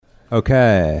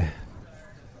Okay.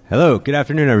 Hello. Good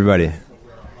afternoon, everybody.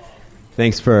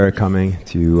 Thanks for coming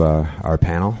to our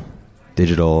panel,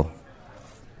 Digital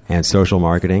and Social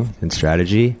Marketing and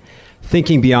Strategy,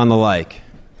 Thinking Beyond the Like.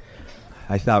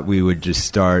 I thought we would just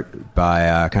start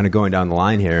by kind of going down the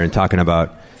line here and talking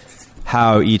about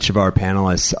how each of our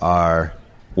panelists are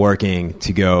working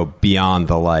to go beyond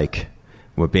the like,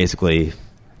 what basically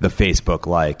the Facebook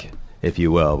like, if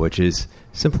you will, which is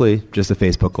simply just a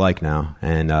Facebook like now.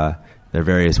 And there are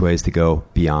various ways to go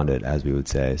beyond it, as we would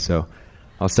say. So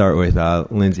I'll start with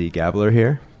Lindsay Gabler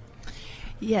here.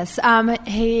 Yes.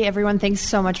 Hey, everyone. Thanks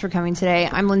so much for coming today.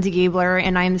 I'm Lindsay Gabler,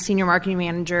 and I'm the Senior Marketing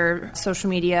Manager, Social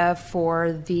Media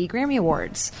for the Grammy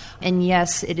Awards. And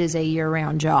yes, it is a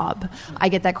year-round job. I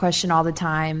get that question all the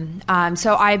time.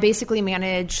 So I basically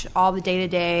manage all the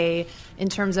day-to-day in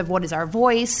terms of what is our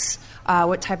voice,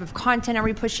 what type of content are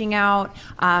we pushing out.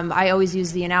 I always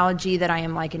use the analogy that I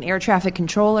am like an air traffic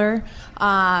controller.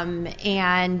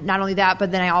 And not only that,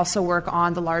 but then I also work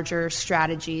on the larger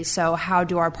strategy. So how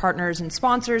do our partners and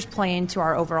sponsors play into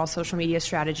our overall social media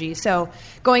strategy? So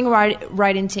going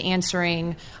right into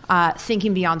answering,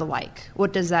 thinking beyond the like.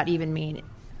 What does that even mean?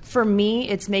 For me,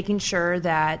 it's making sure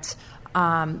that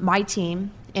my team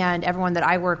and everyone that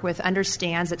I work with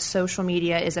understands that social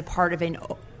media is a part of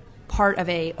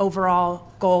a overall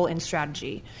goal and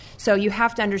strategy. So you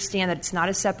have to understand that it's not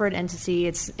a separate entity.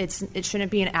 It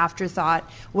shouldn't be an afterthought.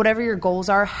 Whatever your goals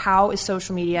are, how is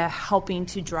social media helping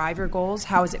to drive your goals?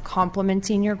 How is it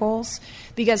complementing your goals?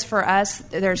 Because for us,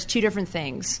 there's two different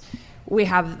things. We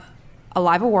have a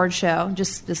live award show,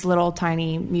 just this little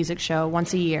tiny music show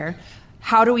once a year.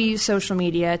 How do we use social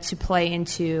media to play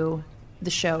into the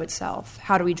show itself?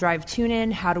 How do we drive tune-in?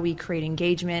 How do we create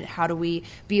engagement? How do we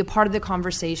be a part of the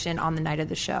conversation on the night of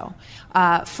the show?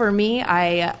 For me,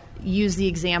 I use the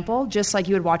example, just like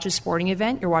you would watch a sporting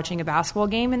event, you're watching a basketball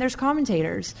game and there's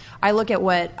commentators. I look at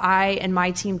what I and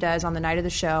my team does on the night of the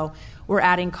show. We're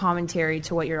adding commentary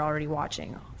to what you're already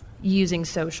watching using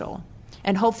social.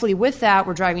 And hopefully with that,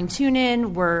 we're driving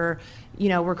tune-in, we're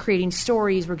creating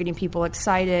stories, we're getting people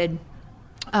excited.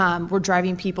 We're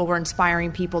driving people, we're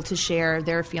inspiring people to share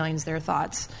their feelings, their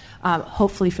thoughts,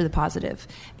 hopefully for the positive.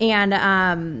 And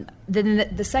then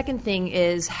the second thing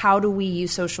is, how do we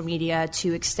use social media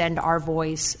to extend our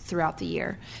voice throughout the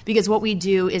year? Because what we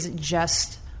do isn't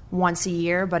just once a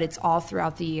year, but it's all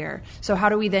throughout the year. So how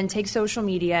do we then take social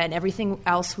media and everything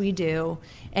else we do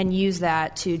and use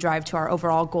that to drive to our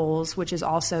overall goals, which is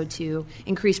also to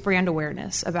increase brand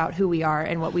awareness about who we are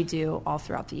and what we do all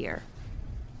throughout the year?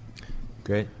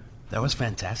 Great. That was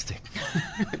fantastic.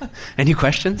 Any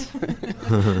questions?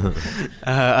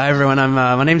 Hi, everyone.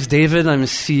 My name's David. I'm the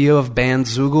CEO of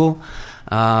Bandzoogle.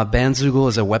 Bandzoogle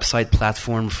is a website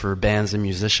platform for bands and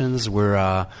musicians. We're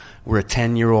a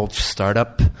 10-year-old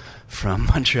startup from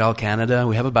Montreal, Canada.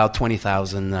 We have about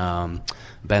 20,000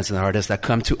 bands and artists that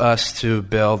come to us to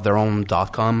build their own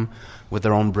 .com with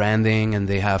their own branding, and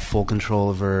they have full control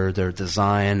over their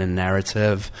design and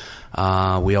narrative.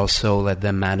 We also let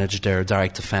them manage their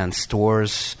direct-to-fan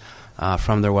stores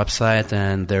from their website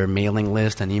and their mailing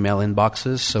list and email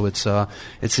inboxes. So it's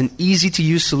an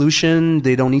easy-to-use solution.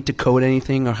 They don't need to code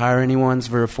anything or hire anyone. It's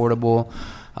very affordable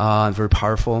and very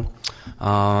powerful.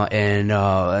 And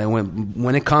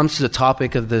when it comes to the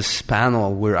topic of this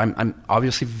panel, I'm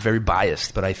obviously very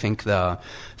biased, but I think the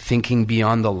thinking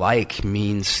beyond the like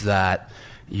means that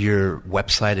your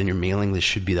website and your mailing list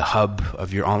should be the hub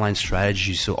of your online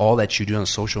strategy. So all that you do on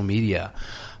social media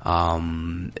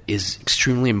is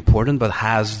extremely important, but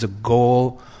has the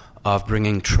goal of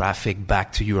bringing traffic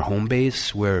back to your home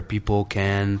base where people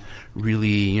can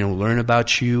really, learn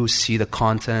about you, see the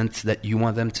content that you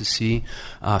want them to see,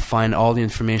 find all the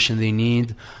information they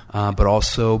need, but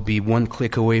also be one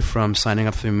click away from signing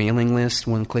up for your mailing list,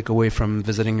 one click away from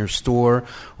visiting your store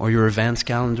or your events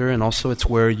calendar. And also it's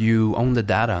where you own the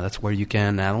data. That's where you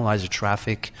can analyze the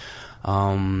traffic.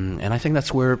 And I think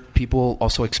that's where people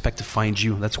also expect to find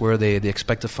you. That's where they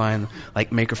expect to find,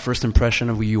 make a first impression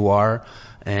of who you are.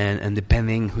 And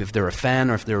depending if they're a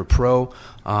fan or if they're a pro,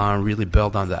 really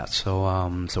build on that. So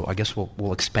I guess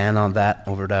we'll expand on that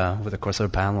over the course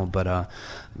of the panel. But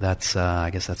I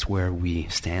guess that's where we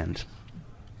stand.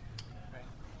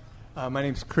 My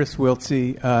name's Chris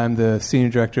Wiltsey. I'm the Senior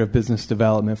Director of Business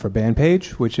Development for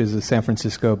Bandpage, which is a San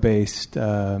Francisco-based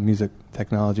music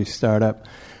technology startup.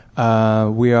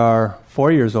 We are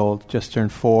 4 years old, just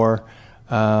turned 4,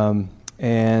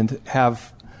 and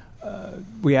have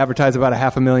we advertise about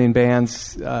 500,000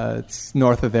 bands. It's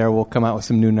north of there. We'll come out with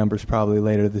some new numbers probably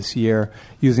later this year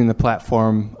using the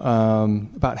platform.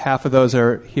 About half of those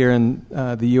are here in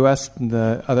the U.S., and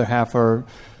the other half are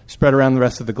spread around the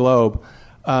rest of the globe.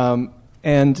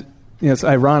 And it's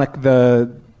ironic,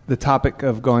 the topic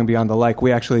of going beyond the like.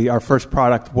 Our first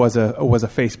product was a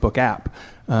Facebook app.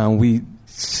 We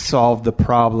solved the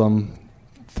problem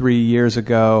 3 years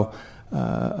ago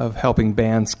of helping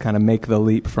bands kind of make the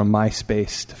leap from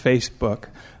MySpace to Facebook,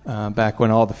 back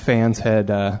when all the fans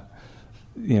had,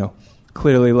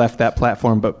 clearly left that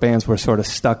platform, but bands were sort of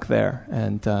stuck there.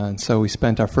 And so we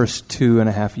spent our first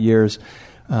 2.5 years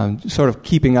sort of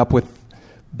keeping up with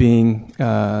being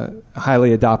a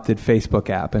highly adopted Facebook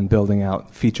app and building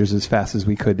out features as fast as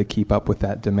we could to keep up with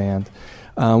that demand.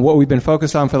 What we've been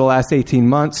focused on for the last 18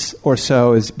 months or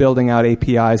so is building out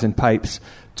APIs and pipes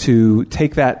to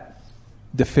take that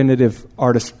definitive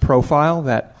artist profile,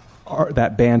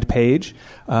 that band page,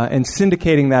 and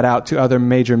syndicating that out to other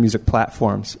major music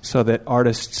platforms so that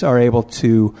artists are able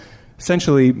to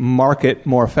essentially market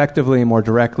more effectively and more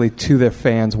directly to their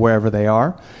fans wherever they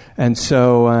are. And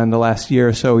so in the last year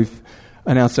or so, we've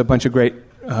announced a bunch of great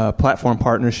platform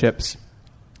partnerships,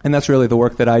 and that's really the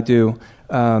work that I do.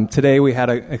 Today we had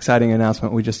an exciting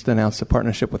announcement. We just announced a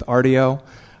partnership with Rdio.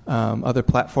 Other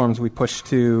platforms we push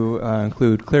to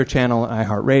include Clear Channel,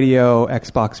 iHeartRadio,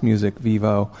 Xbox Music,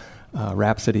 Vivo,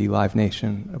 Rhapsody, Live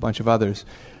Nation, a bunch of others.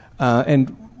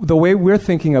 And the way we're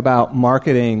thinking about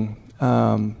marketing,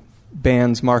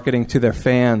 bands marketing to their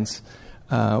fans,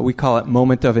 we call it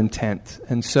moment of intent.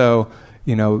 And so,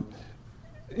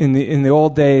 in the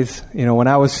old days, when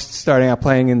I was starting out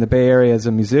playing in the Bay Area as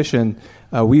a musician,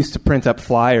 we used to print up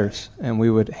flyers, and we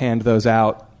would hand those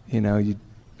out. You'd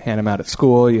hand them out at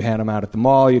school, you'd hand them out at the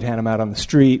mall, you'd hand them out on the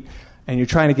street, and you're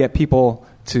trying to get people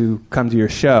to come to your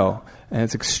show. And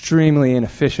it's extremely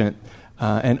inefficient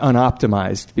and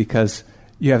unoptimized because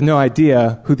you have no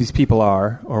idea who these people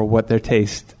are or what their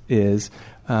taste is.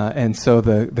 And so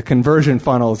the conversion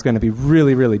funnel is going to be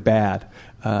really, really bad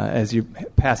as you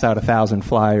pass out 1,000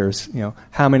 flyers.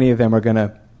 How many of them are going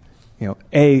to,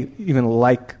 even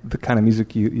like the kind of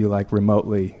music you like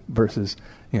remotely versus,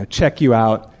 check you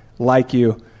out, like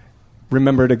you,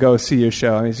 remember to go see your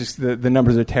show. I mean, it's just the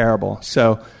numbers are terrible.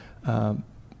 So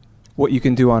what you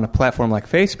can do on a platform like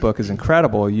Facebook is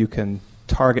incredible. You can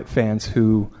target fans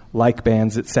who like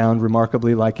bands that sound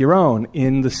remarkably like your own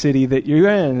in the city that you're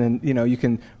in, and you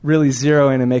can really zero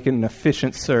in and make it an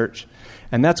efficient search,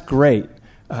 and that's great.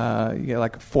 You get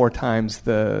like 4 times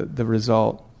the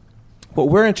result. What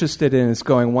we're interested in is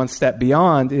going one step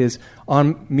beyond. Is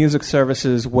on music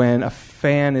services when a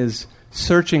fan is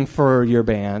searching for your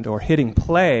band or hitting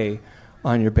play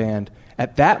on your band,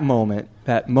 at that moment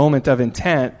of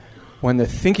intent, when they're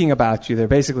thinking about you, they're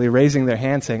basically raising their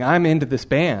hand saying, I'm into this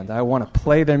band. I want to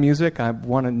play their music. I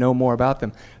want to know more about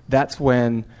them. That's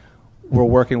when we're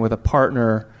working with a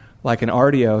partner like an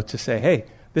Rdio to say, hey,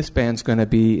 this band's going to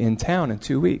be in town in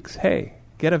 2 weeks. Hey,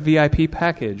 get a VIP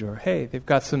package, or hey, they've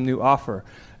got some new offer.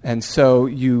 And so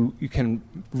you can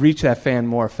reach that fan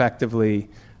more effectively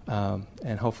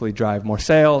and hopefully drive more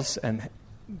sales. And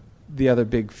the other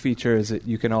big feature is that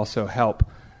you can also help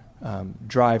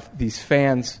drive these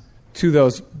fans to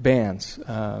those bands.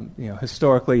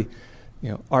 Historically,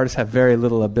 artists have very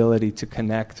little ability to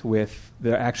connect with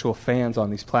their actual fans on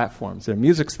these platforms. Their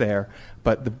music's there,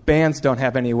 but the bands don't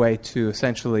have any way to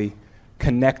essentially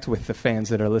connect with the fans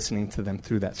that are listening to them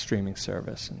through that streaming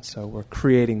service. And so we're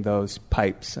creating those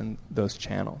pipes and those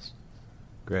channels.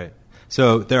 Great.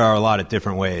 So there are a lot of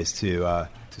different ways to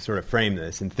sort of frame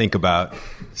this and think about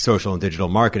social and digital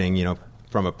marketing,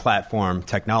 from a platform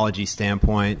technology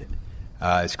standpoint,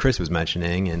 as Chris was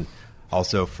mentioning, and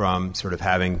also from sort of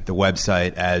having the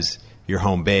website as your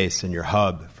home base and your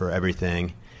hub for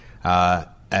everything,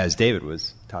 as David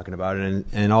was talking about,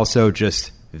 and also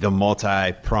just the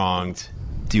multi-pronged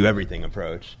do-everything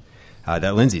approach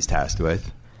that Lindsay's tasked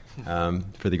with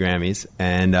for the Grammys,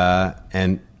 and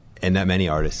that many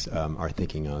artists are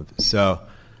thinking of. So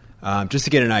just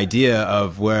to get an idea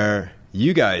of where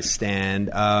you guys stand,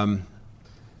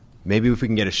 maybe if we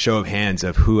can get a show of hands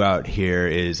of who out here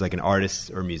is like an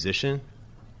artist or musician.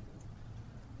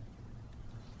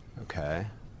 Okay.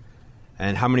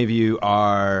 And how many of you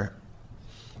are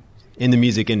in the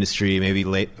music industry,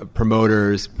 maybe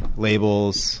promoters,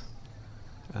 labels?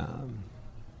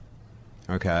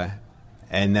 Okay.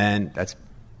 And then that's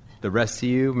the rest of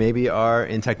you maybe are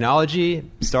in technology,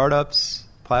 startups,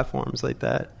 platforms like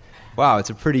that. Wow,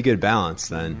 it's a pretty good balance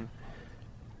then. Mm-hmm.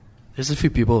 There's a few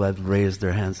people that raised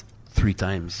their hands 3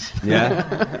 times.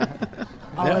 Yeah?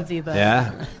 All of the above.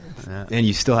 Yeah? And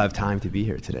you still have time to be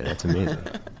here today. That's amazing.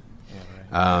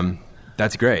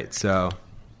 That's great. So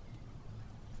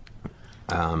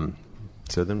then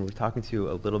we're talking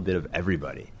to a little bit of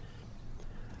everybody.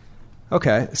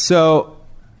 Okay, so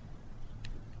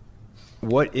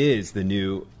what is the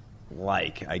new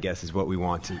like, I guess, is what we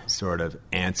want to sort of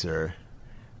answer.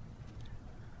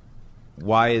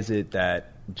 Why is it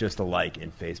that just a like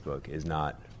in Facebook is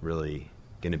not really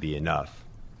going to be enough?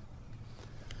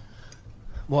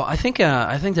 Well, I think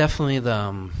definitely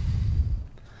the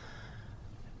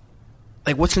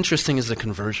like what's interesting is the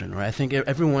conversion, right? I think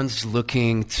everyone's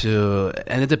looking to,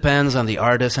 and it depends on the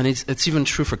artist, and it's even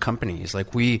true for companies.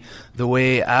 Like the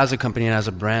way as a company and as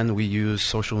a brand, we use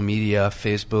social media,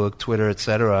 Facebook, Twitter,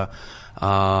 etc.,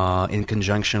 in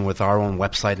conjunction with our own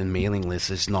website and mailing list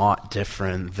is not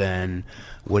different than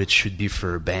what it should be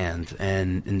for a band.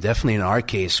 And definitely in our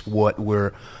case, what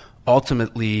we're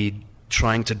ultimately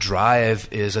trying to drive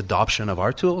is adoption of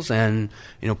our tools and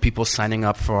people signing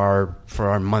up for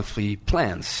our monthly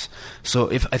plans.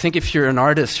 So I think if you're an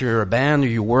artist, you're a band, or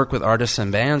you work with artists and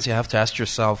bands, you have to ask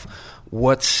yourself,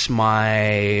 what's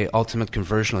my ultimate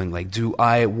conversion link? Like, do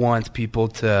I want people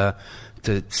to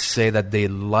say that they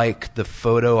like the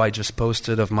photo I just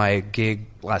posted of my gig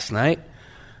last night?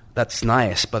 That's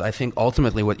nice, but I think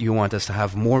ultimately what you want is to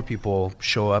have more people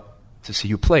show up to see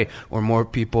you play, or more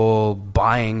people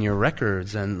buying your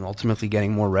records and ultimately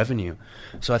getting more revenue.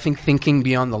 So I think thinking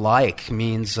beyond the like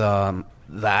means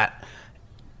that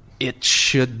it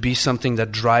should be something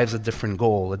that drives a different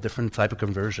goal, a different type of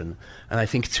conversion. And I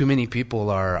think too many people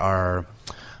are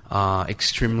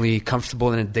extremely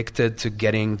comfortable and addicted to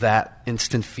getting that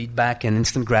instant feedback and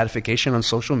instant gratification on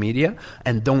social media,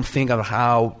 and don't think of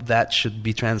how that should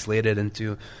be translated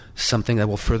into something that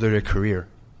will further their career.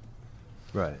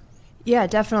 Right. Yeah,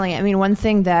 definitely. I mean, one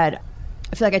thing that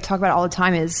I feel like I talk about all the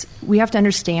time is we have to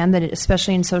understand that,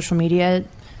 especially in social media,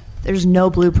 there's no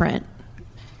blueprint.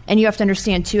 And you have to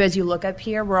understand, too, as you look up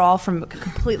here, we're all from a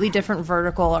completely different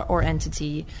vertical or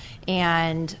entity,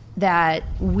 and that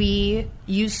we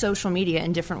use social media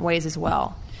in different ways as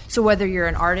well. So whether you're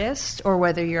an artist, or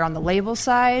whether you're on the label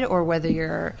side, or whether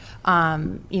you're,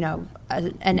 an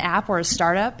app or a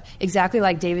startup, exactly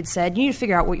like David said, you need to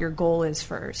figure out what your goal is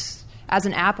first. As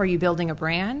an app, are you building a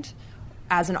brand?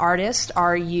 As an artist,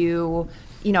 are you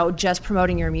just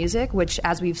promoting your music, which,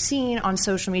 as we've seen on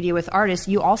social media with artists,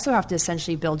 you also have to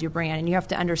essentially build your brand, and you have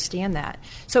to understand that.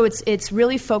 So it's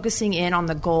really focusing in on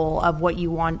the goal of what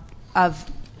you want, of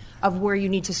where you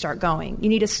need to start going. You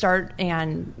need to start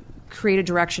and create a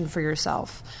direction for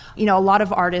yourself. A lot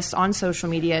of artists on social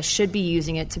media should be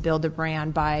using it to build a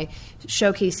brand by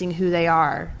showcasing who they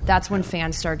are. That's when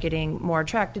fans start getting more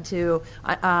attracted to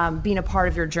being a part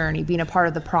of your journey, being a part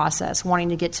of the process, wanting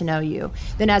to get to know you.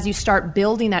 Then as you start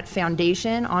building that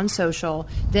foundation on social,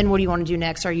 then what do you want to do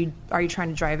next? Are you trying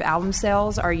to drive album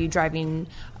sales? Are you driving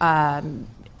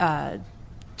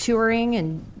touring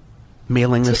and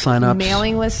mailing list signups?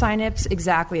 Mailing list signups,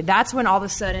 exactly. That's when all of a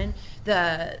sudden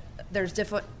the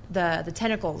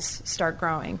tentacles start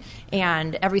growing,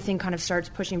 and everything kind of starts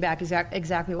pushing back,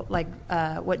 exactly like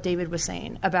what David was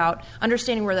saying about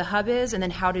understanding where the hub is, and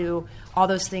then how do all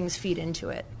those things feed into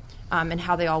it, and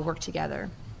how they all work together.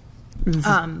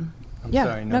 I'm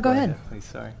sorry. No, go ahead. Please,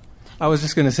 sorry. I was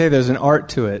just going to say there's an art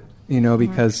to it,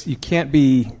 because you can't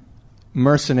be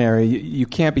mercenary. You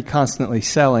can't be constantly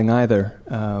selling either.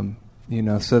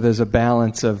 So there's a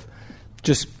balance of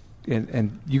just,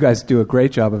 and you guys do a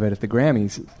great job of it at the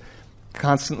Grammys,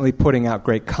 constantly putting out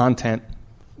great content,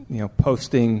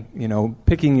 posting,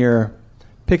 picking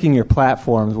your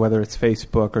platforms, whether it's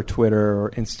Facebook or Twitter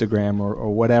or Instagram or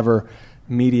whatever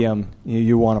medium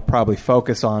you want to probably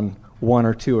focus on, one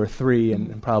or two or three,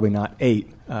 and probably not 8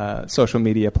 social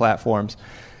media platforms.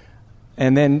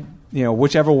 And then,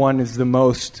 whichever one is the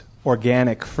most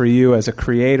organic for you as a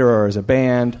creator or as a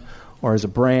band or as a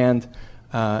brand,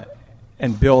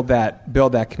 and build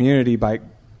that community by,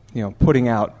 putting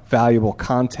out valuable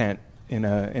content in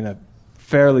a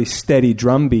fairly steady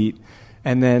drumbeat,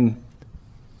 and then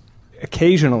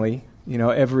occasionally,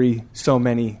 every so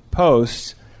many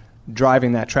posts,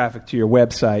 driving that traffic to your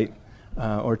website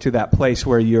or to that place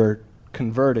where you're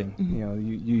converting. Mm-hmm.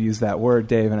 You use that word,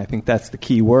 Dave, and I think that's the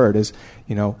key word. Is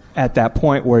at that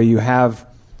point where you have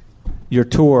your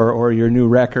tour or your new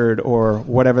record or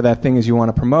whatever that thing is you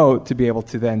want to promote, to be able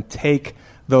to then take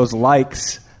those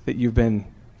likes that you've been,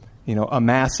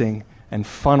 amassing and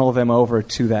funnel them over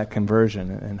to that conversion,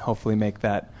 and hopefully make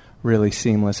that really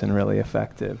seamless and really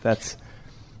effective.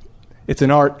 It's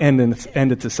an art and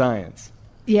it's a science.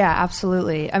 Yeah,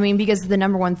 absolutely. I mean, because the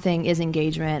number one thing is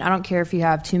engagement. I don't care if you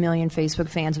have 2 million Facebook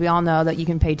fans. We all know that you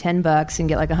can pay $10 and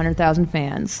get like 100,000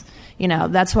 fans.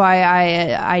 That's why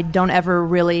I don't ever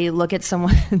really look at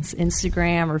someone's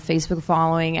Instagram or Facebook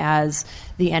following as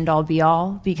the end-all,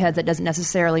 be-all, because it doesn't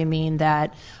necessarily mean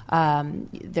that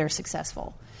they're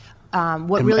successful.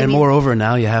 And moreover,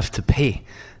 now you have to pay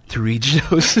to reach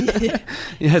those.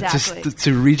 Exactly.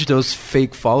 to reach those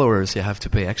fake followers, you have to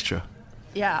pay extra.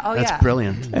 Yeah. That's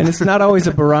brilliant. And it's not always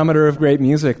a barometer of great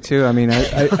music, too. I mean,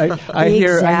 I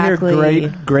hear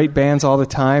great bands all the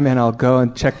time, and I'll go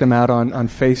and check them out on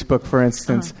Facebook, for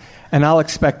instance, and I'll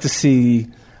expect to see,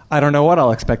 I don't know what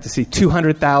I'll expect to see,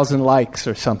 200,000 likes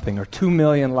or something, or 2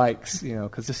 million likes,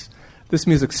 because this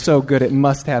music's so good, it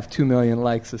must have 2 million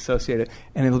likes associated,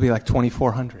 and it'll be like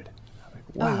 2,400.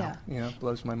 Wow, it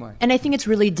blows my mind. And I think it's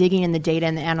really digging in the data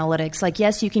and the analytics. Like,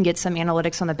 yes, you can get some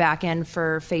analytics on the back end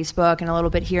for Facebook and a little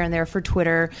bit here and there for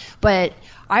Twitter, but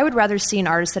I would rather see an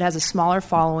artist that has a smaller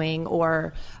following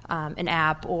or an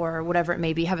app or whatever it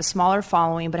may be, have a smaller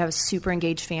following but have a super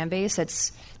engaged fan base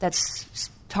that's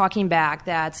talking back,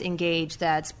 that's engaged,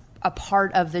 that's a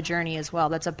part of the journey as well,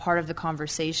 that's a part of the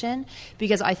conversation.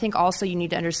 Because I think also you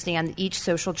need to understand that each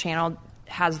social channel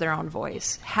has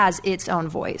its own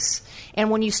voice. And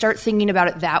when you start thinking about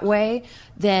it that way,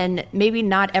 then maybe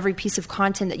not every piece of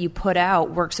content that you put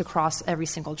out works across every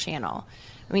single channel.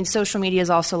 I mean, social media is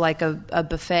also like a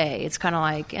buffet. It's kind of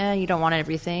like, you don't want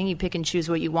everything. You pick and choose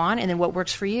what you want, and then what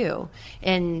works for you.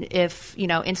 And if,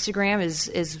 Instagram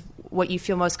is what you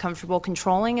feel most comfortable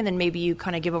controlling, and then maybe you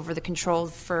kind of give over the control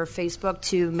for Facebook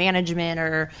to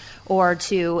management or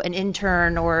to an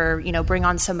intern or, bring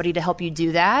on somebody to help you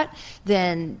do that,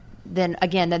 then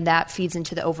that feeds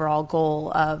into the overall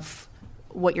goal of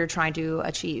what you're trying to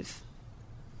achieve.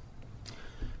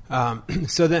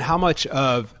 So then how much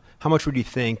would you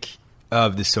think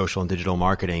of the social and digital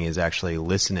marketing is actually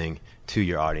listening to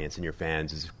your audience and your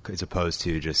fans as opposed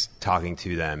to just talking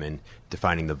to them and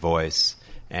defining the voice?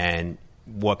 And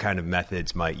what kind of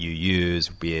methods might you use,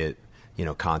 be it,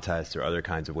 contests or other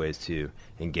kinds of ways to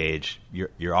engage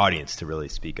your audience to really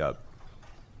speak up?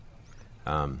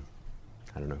 I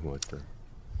don't know who wants to.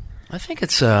 I think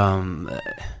it's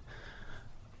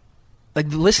like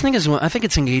listening is one. I think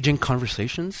it's engaging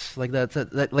conversations like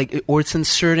that like, or it's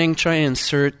trying to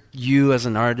insert you as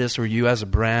an artist or you as a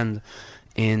brand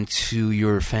into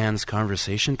your fans'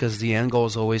 conversation, because the end goal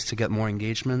is always to get more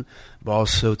engagement, but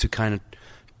also to kind of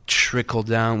trickle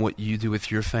down what you do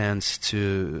with your fans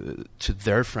to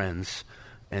their friends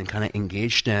and kind of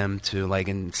engage them, to like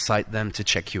incite them to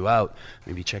check you out,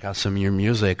 maybe check out some of your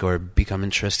music or become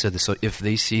interested. So if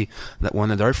they see that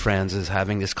one of their friends is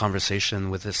having this conversation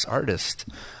with this artist,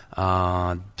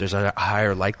 there's a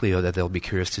higher likelihood that they'll be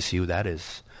curious to see who that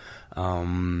is.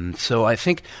 So I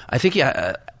think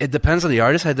it depends on the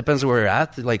artist. It depends where you're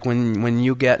at. Like when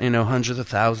you get hundreds of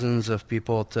thousands of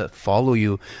people to follow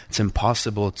you, it's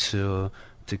impossible to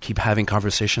keep having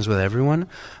conversations with everyone.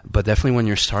 But definitely when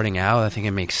you're starting out, I think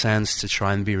it makes sense to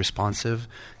try and be responsive,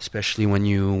 especially when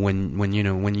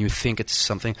you think it's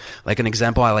something. Like an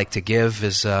example I like to give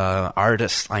is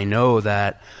artists I know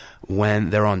that when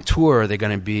they're on tour, they're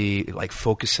going to be like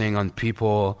focusing on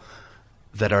people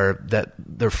that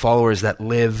their followers that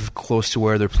live close to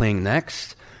where they're playing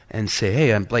next, and say,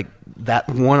 hey, I'm like that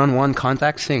one-on-one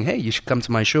contact saying, hey, you should come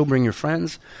to my show, bring your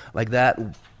friends, like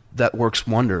that works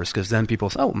wonders, because then people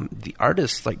say, oh, the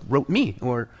artist like wrote me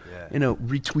or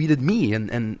retweeted me,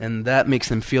 and that makes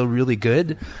them feel really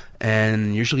good,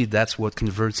 and usually that's what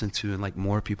converts into like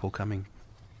more people coming.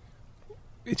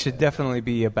 It should definitely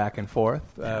be a back and forth.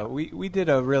 We did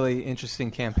a really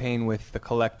interesting campaign with the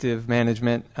Collective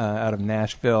Management out of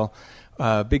Nashville,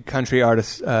 a big country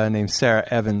artist named Sarah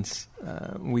Evans.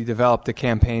 We developed a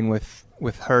campaign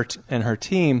with her and her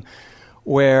team,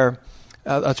 where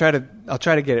I'll try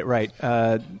to get it right.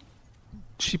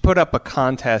 She put up a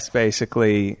contest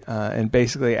basically, and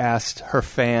basically asked her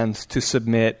fans to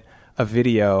submit a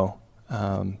video.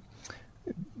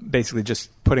 Basically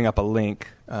just putting up a link.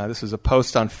 This was a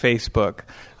post on Facebook.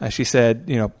 She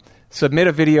said, submit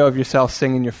a video of yourself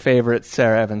singing your favorite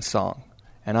Sarah Evans song.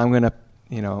 And I'm going to,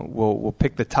 we'll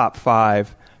pick the top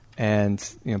 5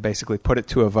 and, basically put it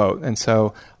to a vote. And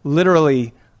so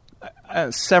literally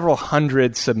several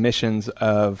hundred submissions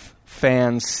of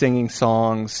fans singing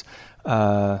songs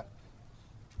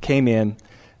came in.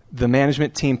 The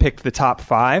management team picked the top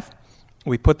 5.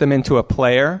 We put them into a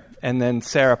player. And then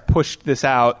Sarah pushed this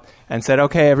out and said,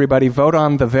 okay, everybody, vote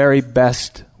on the very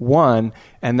best one,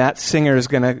 and that singer is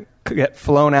going to get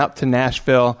flown out to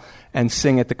Nashville and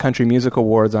sing at the Country Music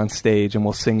Awards on stage, and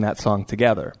we'll sing that song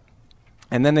together.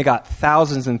 And then they got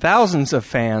thousands and thousands of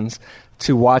fans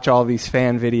to watch all these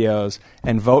fan videos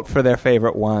and vote for their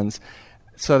favorite ones.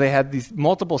 So they had these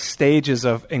multiple stages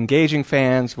of engaging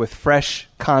fans with fresh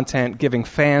content, giving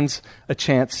fans a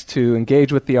chance to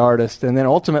engage with the artist, and then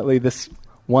ultimately this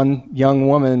one young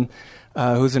woman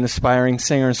who's an aspiring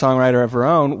singer and songwriter of her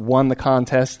own, won the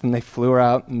contest, and they flew her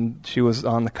out, and she was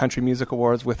on the Country Music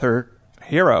Awards with her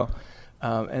hero.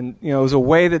 And it was a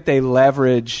way that they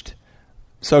leveraged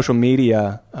social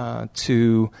media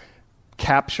to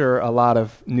capture a lot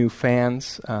of new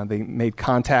fans. They made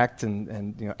contact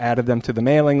and added them to the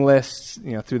mailing lists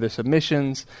through their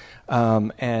submissions,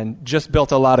 and just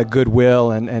built a lot of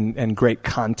goodwill and great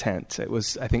content. It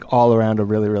was, I think, all around a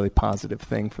really, really positive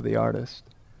thing for the artist.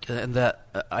 And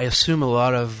that I assume a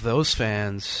lot of those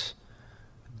fans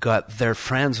got their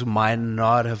friends who might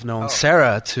not have known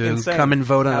Sarah to insane. Come and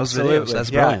vote on Absolutely. those videos.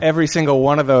 That's brilliant. Every single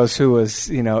one of those who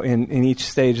was in each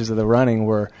stages of the running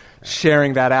were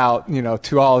sharing that out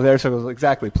to all of their circles.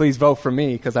 Exactly, please vote for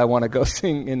me because I want to go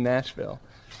sing in Nashville.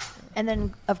 And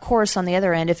then, of course, on the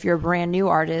other end, if you're a brand new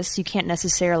artist, you can't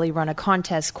necessarily run a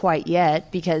contest quite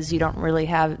yet because you don't really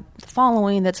have the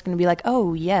following that's going to be like,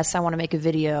 oh, yes, I want to make a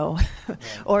video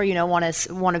or,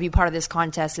 want to be part of this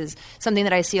contest is something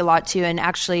that I see a lot too. And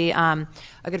actually, a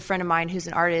good friend of mine who's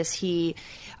an artist,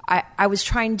 I was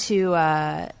trying to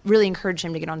really encourage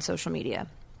him to get on social media.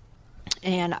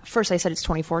 And first I said it's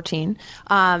 2014.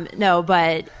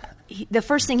 But the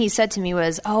first thing he said to me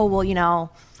was, oh,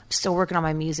 well, still working on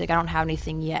my music. I don't have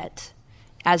anything yet,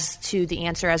 as to the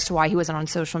answer as to why he wasn't on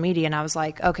social media. And I was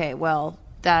like, okay, well,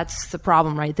 that's the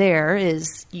problem right there,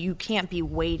 is you can't be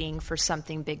waiting for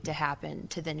something big to happen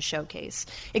to then showcase.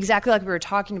 Exactly like we were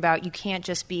talking about, you can't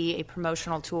just be a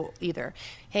promotional tool either.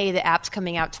 Hey, the app's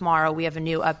coming out tomorrow, we have a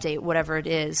new update, whatever it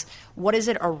is. What is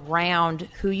it around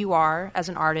who you are as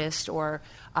an artist, or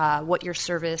what your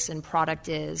service and product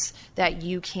is, that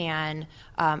you can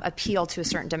appeal to a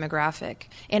certain demographic?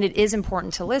 And it is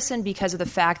important to listen because of the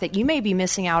fact that you may be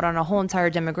missing out on a whole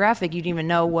entire demographic you didn't even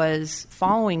know was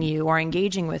following you or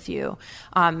engaging with you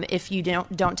if you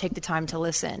don't take the time to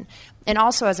listen. And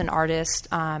also as an artist,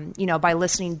 by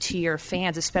listening to your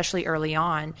fans, especially early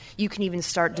on, you can even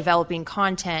start developing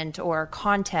content or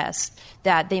contests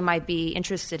that they might be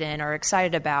interested in or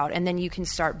excited about. And then you can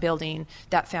start building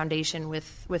that foundation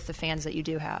with the fans that you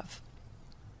do have.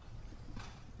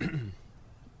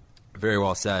 Very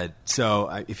well said.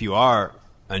 So if you are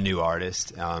a new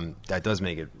artist, that does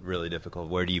make it really difficult.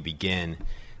 Where do you begin?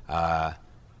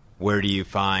 Where do you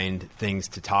find things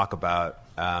to talk about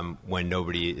when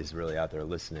nobody is really out there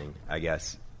listening, I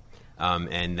guess?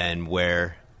 And then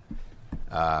where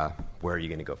are you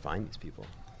going to go find these people?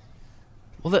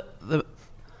 Well,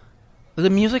 the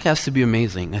music has to be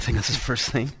amazing. I think that's the first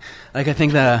thing. I kind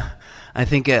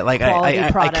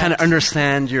of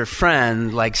understand your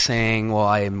friend saying, "Well,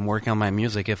 I'm working on my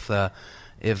music." If the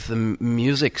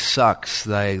music sucks,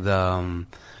 no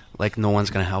one's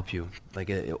gonna help you.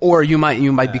 Or you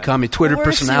might become a Twitter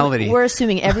personality. We're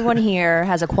assuming everyone here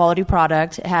has a quality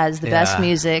product, has the best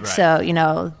music, right.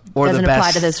 So or doesn't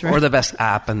apply to this room. Or the best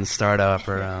app and startup,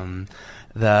 or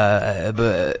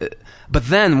But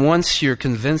then once you're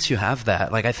convinced you have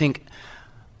that, I think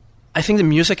the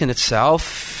music in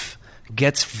itself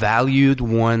gets valued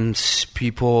once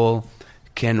people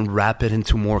can wrap it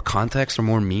into more context or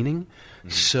more meaning. Mm-hmm.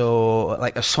 So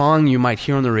a song you might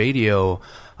hear on the radio,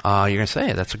 you're going to say,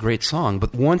 hey, that's a great song.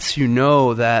 But once you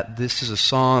know that this is a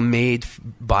song made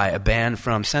by a band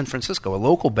from San Francisco, a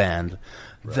local band,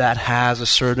 right, that has a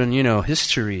certain,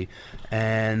 history,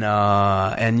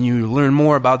 and you learn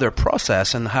more about their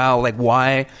process and how,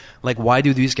 why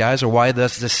do these guys, or why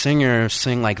does the singer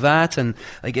sing like that, and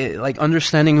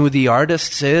understanding who the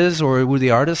artist is or who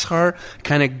the artists are,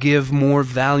 kind of give more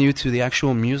value to the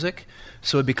actual music.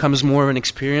 So it becomes more of an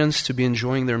experience to be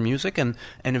enjoying their music, and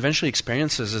eventually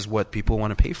experiences is what people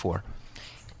want to pay for.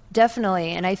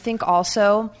 Definitely. And I think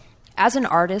also, as an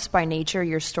artist by nature,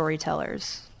 you're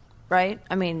storytellers, right?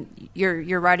 I mean,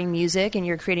 you're writing music and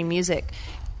you're creating music.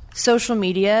 Social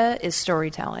media is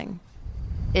storytelling.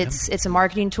 It's a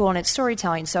marketing tool and it's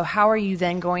storytelling. So how are you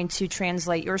then going to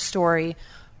translate your story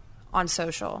on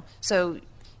social? So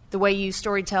the way you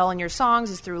storytell in your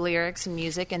songs is through lyrics and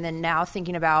music, and then now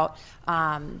thinking about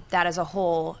that as a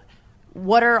whole,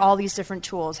 what are all these different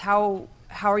tools? How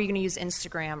are you going to use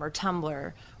Instagram or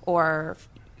Tumblr or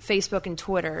Facebook and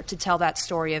Twitter to tell that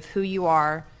story of who you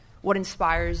are, what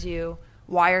inspires you,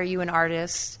 why are you an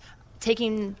artist?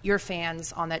 Taking your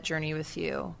fans on that journey with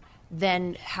you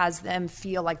then has them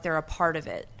feel like they're a part of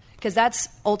it. Because that's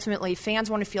ultimately, fans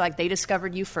want to feel like they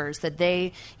discovered you first, that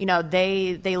they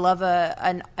love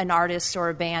an artist or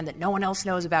a band that no one else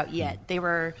knows about yet. They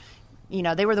were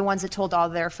the ones that told all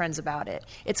their friends about it.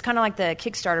 It's kind of like the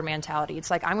Kickstarter mentality.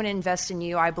 It's like, I'm going to invest in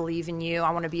you. I believe in you.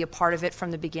 I want to be a part of it from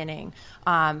the beginning.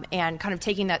 And kind of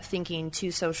taking that thinking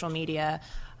to social media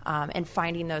and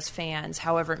finding those fans,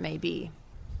 however it may be.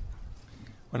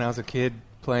 when I was a kid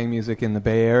playing music in the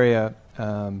Bay Area,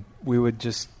 we would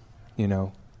just,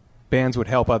 bands would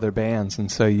help other bands,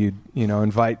 and so you'd,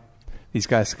 invite these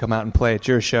guys to come out and play at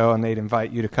your show, and they'd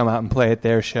invite you to come out and play at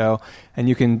their show, and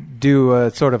you can do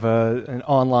a sort of an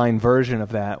online version of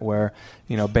that where,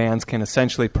 bands can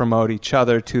essentially promote each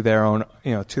other to their own,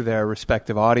 to their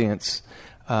respective audience,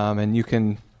 and you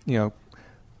can,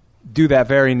 do that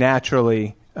very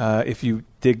naturally if you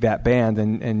dig that band,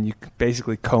 and you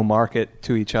basically co-market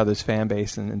to each other's fan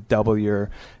base and double your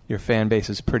fan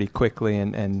bases pretty quickly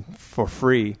and for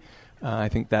free. I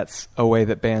think that's a way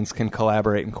that bands can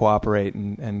collaborate and cooperate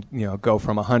and go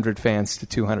from 100 fans to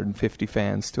 250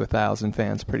 fans to 1,000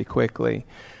 fans pretty quickly.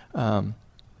 And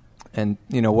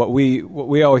what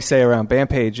we always say around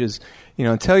Bandpage is,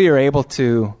 until you're able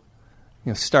to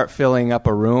start filling up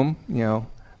a room,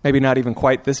 maybe not even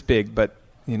quite this big, but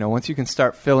once you can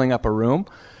start filling up a room,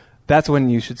 that's when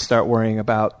you should start worrying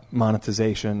about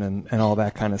monetization and all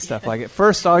that kind of stuff. Like at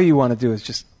first, all you want to do is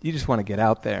just want to get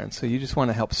out there, and so you just want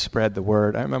to help spread the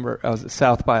word. I remember I was at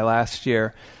South by last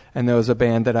year, and there was a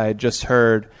band that I had just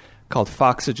heard called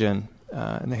Foxygen,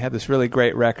 and they had this really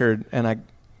great record, and I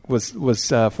was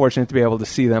fortunate to be able to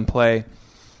see them play.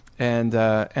 And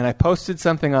I posted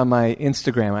something on my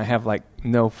Instagram. I have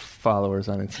no followers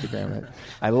on Instagram.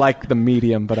 I like the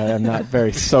medium, but I am not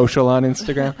very social on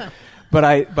Instagram. But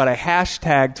I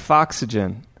hashtagged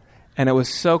Foxygen, and it was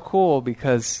so cool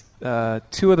because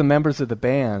two of the members of the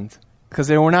band, because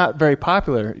they were not very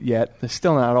popular yet, they're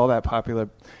still not all that popular,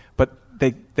 but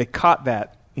they caught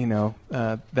that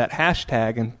that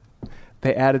hashtag, and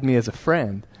they added me as a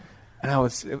friend,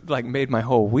 and it made my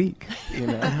whole week,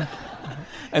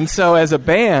 And so as a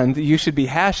band, you should be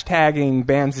hashtagging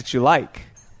bands that you like,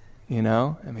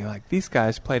 and be like, these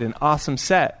guys played an awesome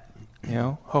set.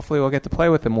 Hopefully we'll get to play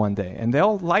with them one day. And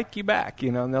they'll like you back,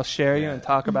 and they'll share you and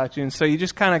talk about you. And so you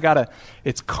just kind of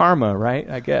it's karma, right,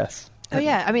 I guess. Oh,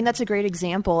 yeah. I mean, that's a great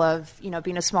example of,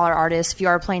 being a smaller artist. If you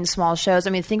are playing small shows,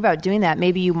 think about doing that.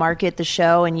 Maybe you market the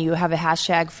show and you have a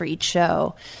hashtag for each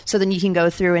show. So then you can go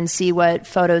through and see what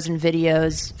photos and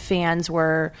videos fans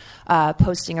were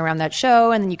posting around that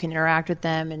show, and then you can interact with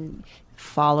them and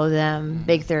follow them,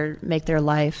 make their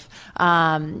life,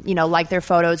 like their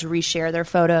photos, reshare their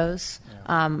photos,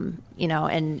 and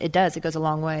it goes a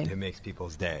long way. It makes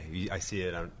people's day. I see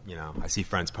it, I see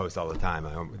friends post all the time.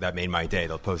 That made my day.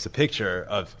 They'll post a picture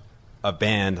of a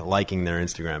band liking their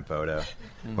Instagram photo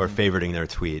or favoriting their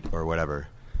tweet or whatever.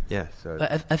 Yeah. So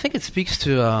I think it speaks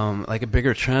to a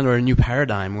bigger trend or a new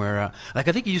paradigm where, I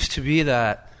think it used to be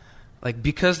that,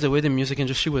 because the way the music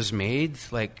industry was made,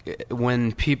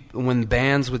 when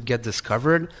bands would get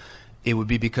discovered, it would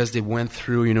be because they went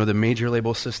through, the major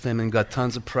label system and got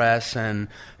tons of press, and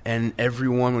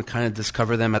everyone would kind of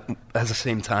discover them at the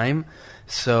same time.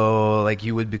 So,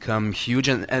 you would become huge,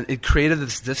 and it created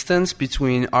this distance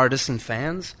between artists and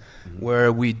fans,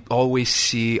 where we always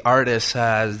see artists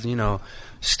as,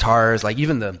 stars,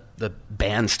 even the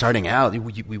band starting out,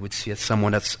 we would see it as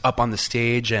someone that's up on the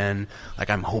stage, and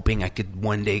I'm hoping I could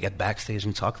one day get backstage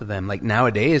and talk to them.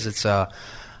 Nowadays,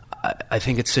 I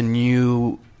think it's a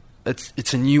new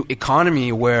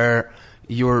economy where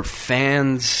your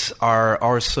fans are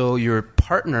also your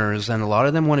partners, and a lot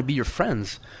of them want to be your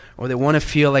friends, or they want to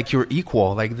feel like you're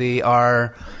equal, they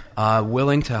are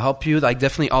willing to help you.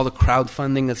 Definitely all the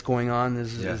crowdfunding that's going on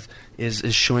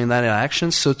is showing that in action.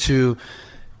 So to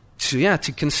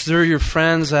consider your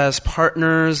friends as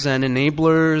partners and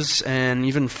enablers and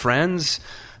even friends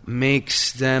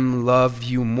makes them love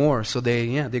you more. So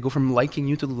they go from liking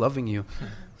you to loving you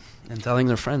and telling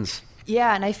their friends.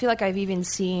 Yeah, and I feel like I've even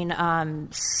seen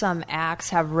some acts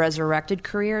have resurrected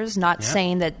careers, not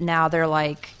saying that now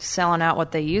they're selling out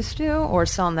what they used to or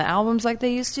selling the albums like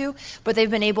they used to, but they've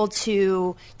been able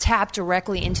to tap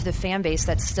directly into the fan base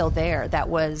that's still there, that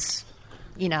was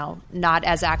not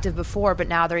as active before, but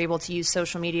now they're able to use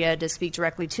social media to speak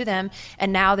directly to them,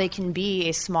 and now they can be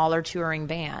a smaller touring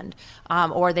band,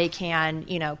 or they can,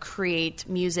 create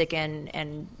music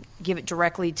and give it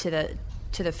directly to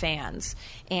the fans.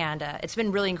 And it's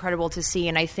been really incredible to see,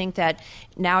 and I think that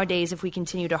nowadays, if we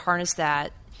continue to harness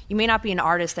that, you may not be an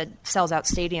artist that sells out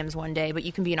stadiums one day, but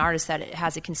you can be an artist that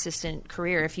has a consistent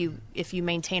career if you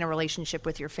maintain a relationship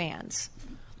with your fans.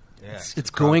 Yeah, it's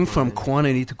going from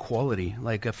quantity to quality.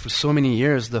 For so many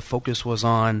years, the focus was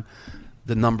on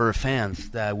the number of fans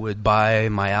that would buy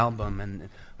my album, and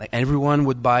everyone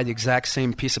would buy the exact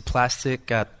same piece of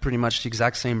plastic at pretty much the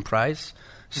exact same price.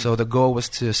 So the goal was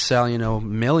to sell,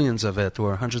 millions of it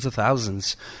or hundreds of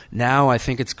thousands. Now I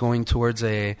think it's going towards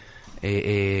a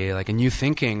new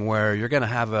thinking where you're going to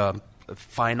have a a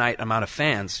finite amount of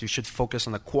fans. You should focus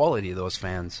on the quality of those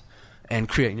fans and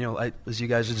create, as you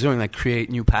guys are doing, like create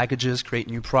new packages, create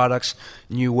new products,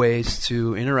 new ways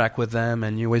to interact with them,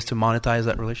 and new ways to monetize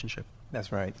that relationship. That's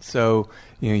right. So,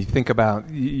 you think about,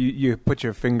 you put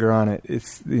your finger on it.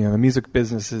 It's, the music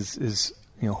business is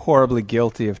horribly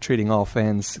guilty of treating all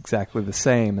fans exactly the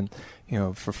same. And,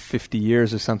 for 50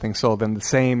 years or something, sold them the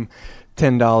same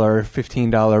 $10,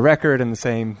 $15 record and the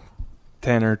same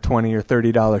 $10 or $20 or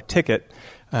 $30 ticket,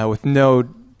 with no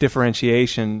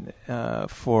differentiation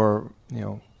for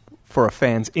a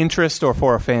fan's interest or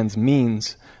for a fan's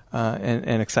means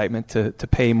and excitement to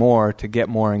pay more, to get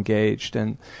more engaged.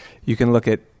 And you can look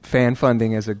at fan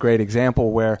funding as a great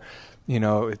example where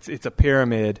it's a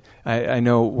pyramid. I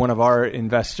know one of our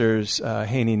investors,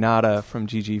 Haney Nada from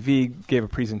GGV, gave a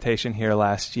presentation here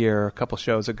last year, a couple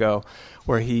shows ago,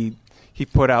 where he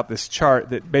put out this chart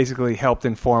that basically helped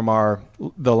inform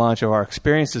the launch of our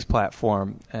experiences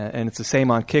platform. And it's the same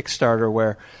on Kickstarter,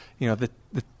 where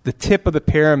the tip of the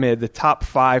pyramid, the top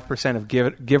 5% of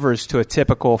givers to a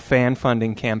typical fan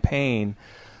funding campaign,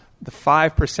 the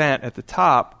 5% at the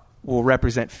top will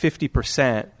represent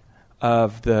 50%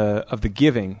 of the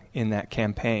giving in that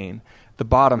campaign. The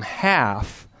bottom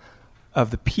half of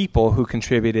the people who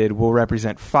contributed will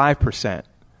represent 5%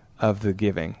 of the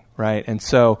giving, right? And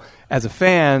so as a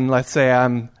fan, let's say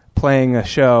I'm playing a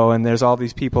show and there's all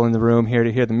these people in the room here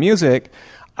to hear the music,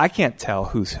 I can't tell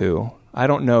who's who. I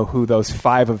don't know who those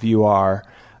 5 of you are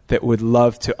that would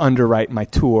love to underwrite my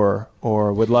tour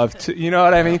or would love to, you know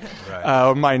what I mean?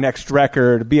 Right. My next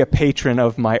record, be a patron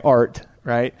of my art,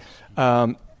 right?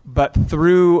 But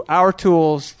through our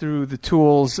tools, through the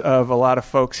tools of a lot of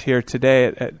folks here today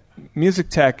at Music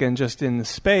Tech and just in the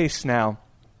space now,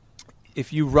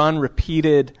 if you run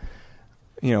repeated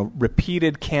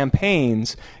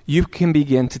campaigns, you can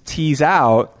begin to tease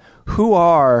out who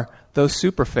are those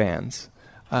super fans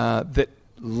that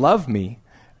love me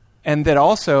and that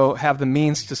also have the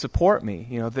means to support me,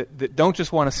 that don't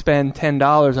just want to spend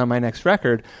 $10 on my next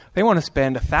record. They want to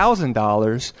spend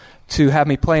 $1,000 to have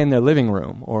me play in their living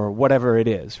room or whatever it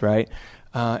is, right?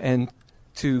 And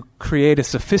to create a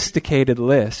sophisticated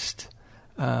list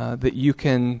that you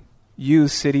can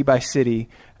use city by city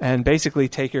and basically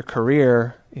take your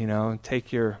career,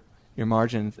 take your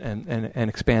margins and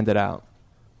expand it out.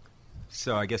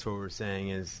 So I guess what we're saying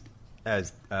is,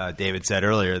 as David said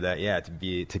earlier, that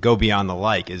to go beyond the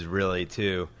like is really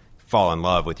to fall in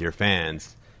love with your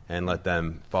fans and let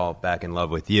them fall back in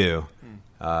love with you,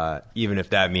 even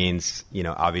if that means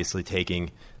obviously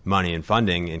taking money and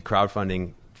funding in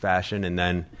crowdfunding fashion, and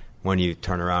then when you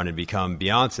turn around and become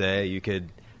Beyonce, you could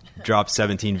drop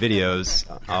 17 videos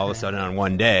all of a sudden on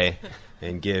one day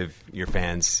and give your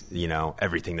fans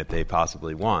everything that they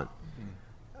possibly want.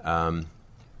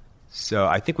 So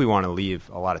I think we want to leave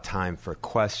a lot of time for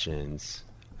questions.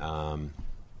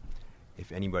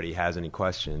 If anybody has any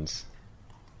questions.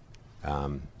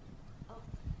 They're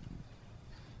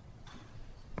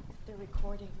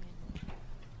recording.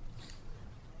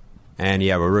 And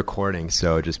we're recording,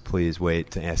 so just please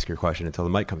wait to ask your question until the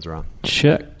mic comes around.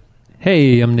 Check.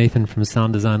 Hey, I'm Nathan from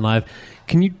Sound Design Live.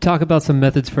 Can you talk about some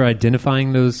methods for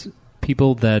identifying those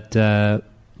people that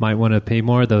might want to pay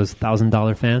more, those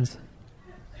 $1,000 fans?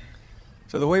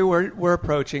 So the way we're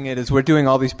approaching it is we're doing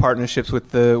all these partnerships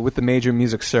with the major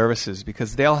music services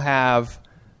because they'll have,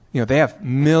 they have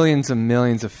millions and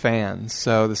millions of fans.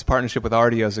 So this partnership with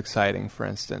Rdio is exciting, for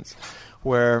instance,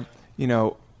 where,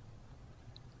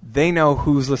 they know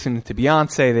who's listening to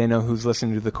Beyonce. They know who's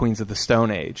listening to the Queens of the Stone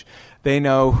Age. They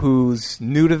know who's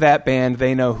new to that band.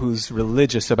 They know who's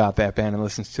religious about that band and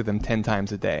listens to them 10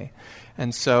 times a day.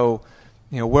 And so,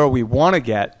 where we want to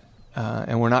get,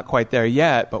 and we're not quite there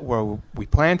yet, but where we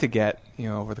plan to get,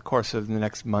 over the course of the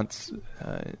next months,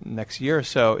 next year or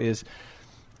so, is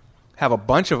have a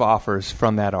bunch of offers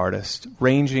from that artist,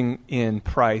 ranging in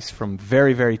price from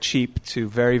very, very cheap to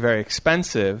very, very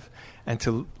expensive, and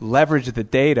to leverage the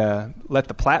data, let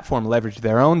the platform leverage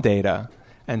their own data,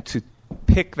 and to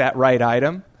pick that right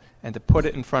item and to put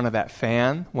it in front of that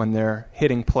fan when they're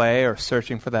hitting play or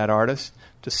searching for that artist,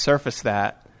 to surface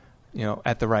that,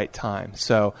 at the right time.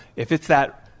 So if it's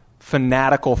that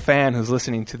fanatical fan who's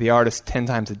listening to the artist 10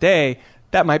 times a day,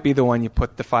 that might be the one you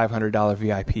put the $500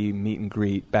 VIP meet and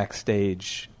greet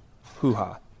backstage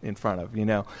hoo-ha in front of,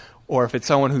 Or if it's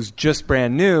someone who's just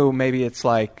brand new, maybe it's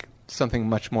like something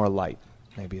much more light.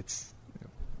 Maybe it's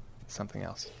something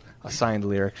else, a signed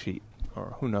lyric sheet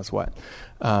or who knows what.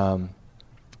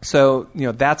 So,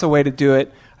 that's a way to do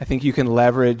it. I think you can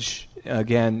leverage,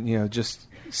 again, just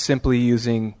simply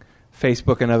using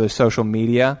Facebook and other social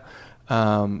media.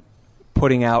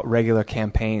 putting out regular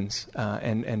campaigns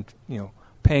and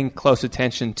paying close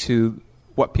attention to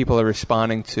what people are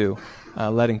responding to,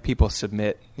 letting people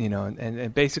submit,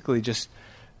 and basically just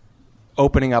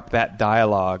opening up that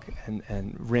dialogue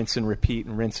and rinse and repeat,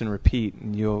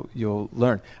 and you'll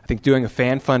learn. I think doing a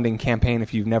fan funding campaign,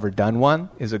 if you've never done one,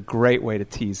 is a great way to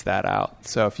tease that out.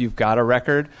 So if you've got a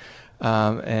record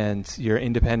and you're an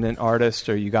independent artist,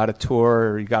 or you got a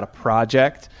tour, or you got a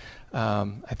project,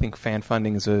 I think fan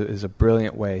funding is a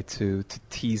brilliant way to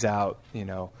tease out,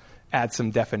 add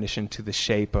some definition to the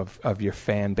shape of your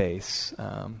fan base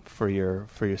for your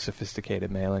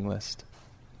sophisticated mailing list.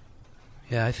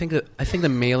 Yeah, I think the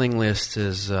mailing list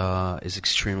is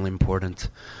extremely important.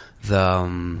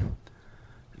 The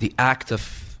act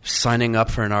of signing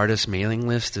up for an artist's mailing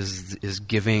list is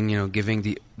giving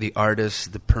the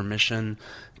artist the permission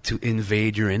to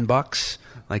invade your inbox.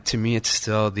 Like, to me, it's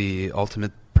still the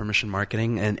ultimate permission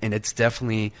marketing, and it's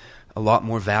definitely a lot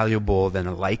more valuable than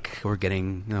a like or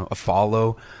getting a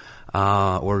follow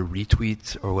or a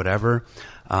retweet or whatever,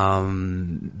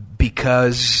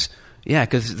 because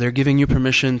they're giving you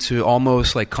permission to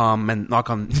almost like come and knock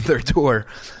on their door,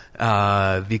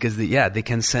 because they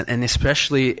can send, and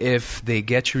especially if they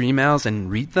get your emails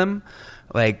and read them,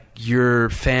 like, your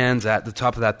fans at the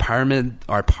top of that pyramid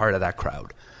are part of that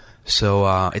crowd.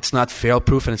 So it's not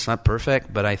fail-proof and it's not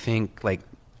perfect, but I think, like,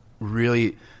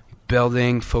 really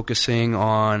focusing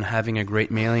on having a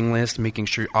great mailing list, making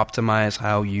sure you optimize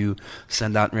how you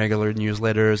send out regular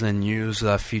newsletters and use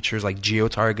features like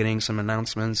geo-targeting some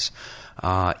announcements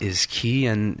is key.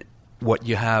 And what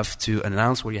you have to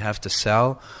announce, what you have to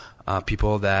sell,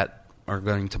 people that are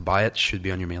going to buy it should be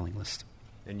on your mailing list.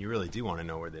 And you really do want to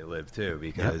know where they live, too,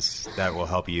 because that will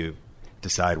help you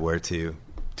decide where to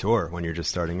tour when you're just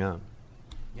starting out.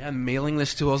 Yeah, mailing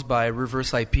list tools by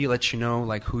reverse IP let you know,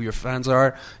 like, who your fans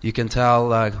are. You can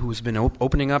tell who's been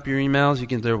opening up your emails.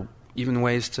 There are even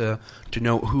ways to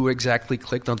know who exactly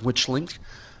clicked on which link.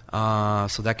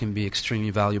 So that can be extremely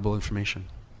valuable information.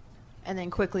 And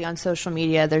then quickly on social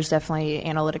media, there's definitely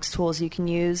analytics tools you can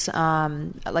use,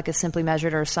 like a Simply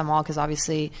Measured or SumAll, because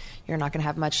obviously you're not going to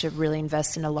have much to really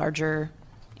invest in a larger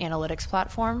analytics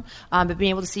platform, but being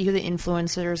able to see who the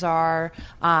influencers are.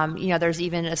 There's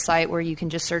even a site where you can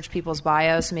just search people's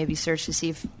bios, so maybe search to see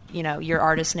if your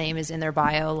artist name is in their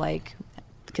bio, like,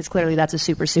 because clearly that's a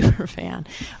super fan.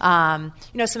 Some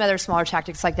other smaller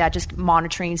tactics like that, just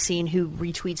monitoring, seeing who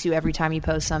retweets you every time you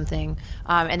post something,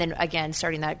 and then again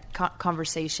starting that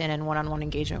conversation and one-on-one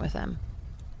engagement with them.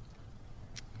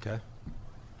 Okay.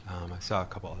 I saw a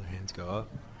couple other hands go up.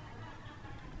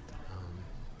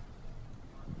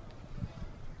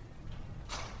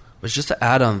 But just to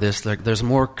add on this, there's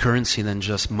more currency than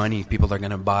just money people are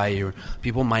going to buy.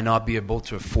 People might not be able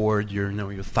to afford your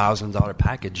 $1,000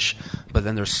 package, but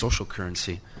then there's social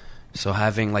currency. So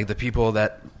having, like, the people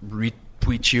that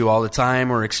retweet you all the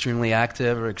time, or extremely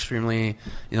active, or extremely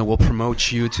will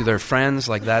promote you to their friends,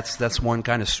 like, that's one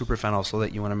kind of super fan also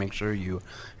that you want to make sure you're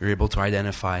able to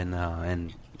identify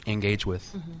and engage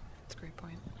with. Mm-hmm. That's a great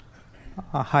point.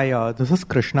 Hi, this is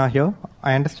Krishna here.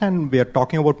 I understand we are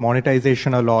talking about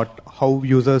monetization a lot, how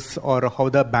users or how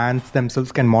the bands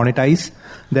themselves can monetize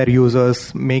their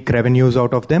users, make revenues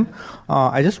out of them.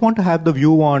 I just want to have the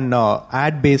view on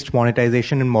ad-based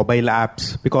monetization in mobile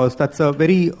apps, because that's a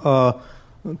very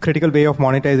critical way of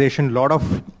monetization. A lot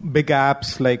of big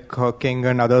apps like King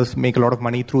and others make a lot of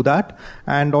money through that.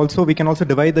 And also we can also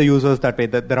divide the users that way.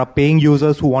 That there are paying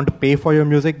users who want to pay for your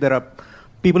music. There are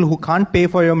people who can't pay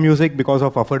for your music because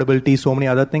of affordability, so many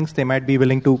other things. They might be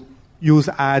willing to use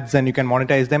ads, and you can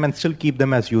monetize them and still keep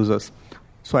them as users.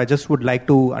 So I just would like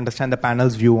to understand the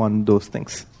panel's view on those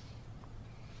things.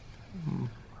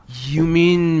 You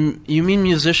mean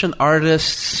musician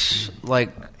artists, like,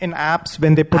 in apps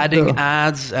when they put adding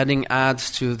ads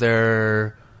to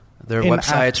their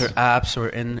websites apps. Or apps or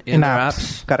in their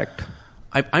apps? Correct.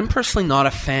 I'm personally not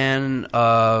a fan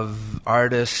of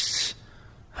artists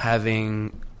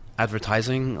having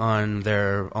advertising on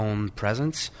their own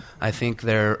presence. I think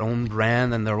their own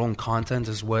brand and their own content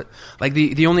is what, like,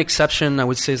 the only exception I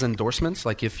would say is endorsements.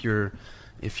 Like, if you're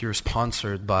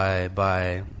sponsored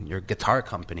by your guitar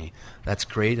company, that's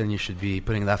great, and you should be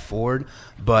putting that forward.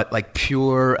 But, like,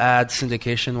 pure ad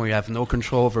syndication where you have no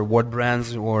control over what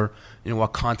brands or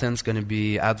what content's going to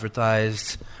be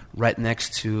advertised right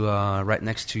next to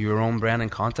your own brand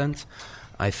and content,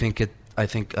 I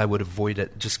think I would avoid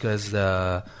it, just because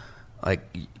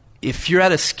if you're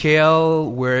at a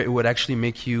scale where it would actually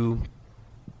make you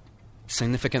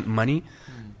significant money,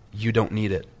 you don't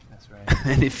need it. That's right.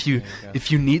 And if you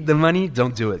need the money,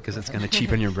 don't do it because it's going to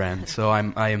cheapen your brand. So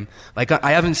I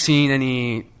haven't seen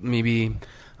any maybe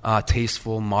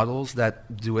tasteful models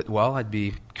that do it well. I'd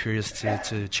be curious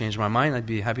to change my mind. I'd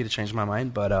be happy to change my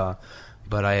mind, but I'm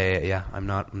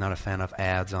not a fan of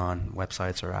ads on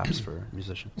websites or apps for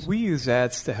musicians. We use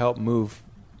ads to help move,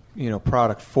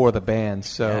 product for the band.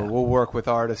 So we'll work with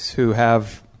artists who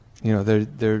have,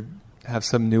 they have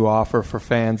some new offer for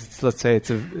fans. Let's say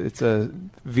it's a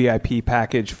VIP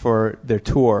package for their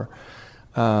tour.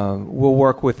 We'll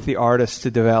work with the artist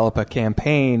to develop a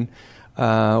campaign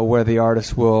where the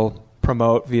artist will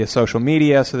promote via social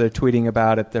media. So they're tweeting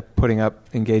about it. They're putting up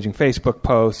engaging Facebook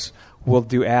posts. We'll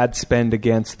do ad spend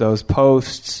against those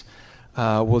posts.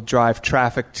 We'll drive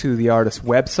traffic to the artist's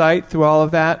website through all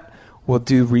of that. We'll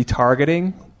do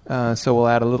retargeting. So we'll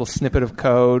add a little snippet of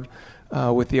code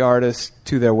with the artist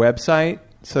to their website.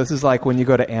 So this is like when you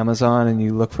go to Amazon and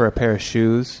you look for a pair of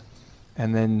shoes,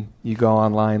 and then you go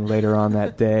online later on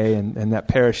that day, and that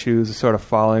pair of shoes is sort of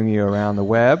following you around the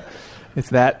web.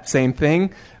 It's that same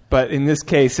thing, but in this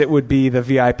case, it would be the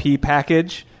VIP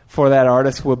package for that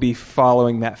artist will be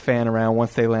following that fan around.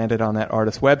 Once they landed on that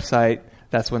artist's website,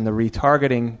 that's when the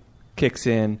retargeting kicks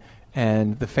in,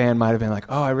 and the fan might have been like,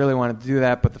 oh, I really wanted to do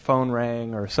that, but the phone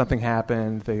rang or something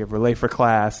happened. They were late for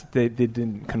class. They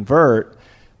didn't convert.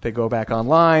 They go back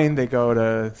online. They go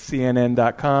to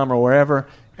CNN.com or wherever,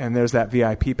 and there's that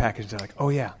VIP package. They're like, oh,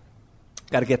 yeah,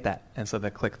 got to get that. And so they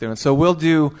click through. And so we'll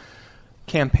do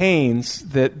campaigns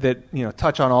that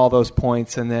touch on all those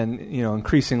points, and then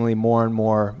increasingly more and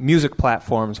more music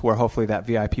platforms where hopefully that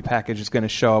VIP package is going to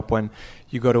show up when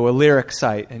you go to a lyric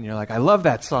site and you're like, I love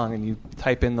that song, and you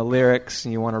type in the lyrics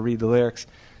and you want to read the lyrics.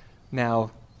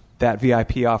 Now that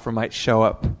VIP offer might show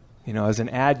up as an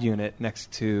ad unit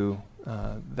next to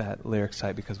that lyric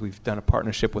site because we've done a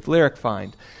partnership with Lyric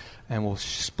Find, and we'll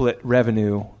split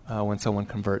revenue when someone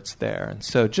converts there. And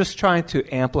so just trying to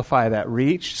amplify that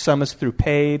reach. Some is through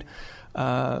paid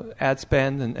ad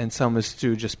spend, and some is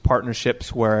through just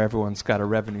partnerships where everyone's got a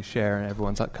revenue share and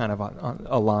everyone's kind of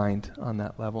aligned on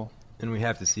that level. And we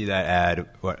have to see that ad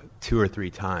 2 or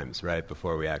 3 times, right,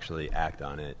 before we actually act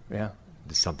on it. Yeah.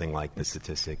 Something like the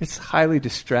statistic. It's a highly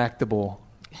distractible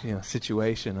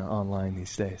situation online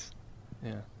these days.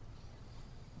 Yeah.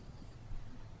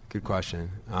 Good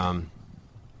question.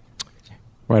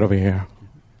 Right over here.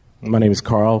 My name is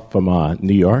Carl from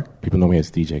New York. People know me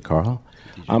as DJ Carl.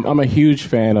 I'm a huge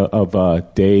fan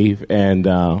of Dave, and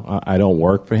I don't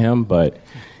work for him, but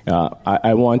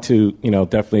I want to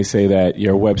definitely say that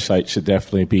your website should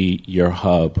definitely be your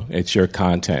hub. It's your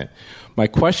content. My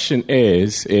question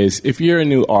is if you're a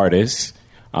new artist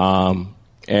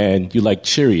and you like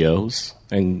Cheerios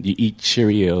and you eat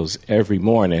Cheerios every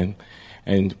morning,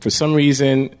 and for some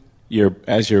reason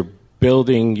as you're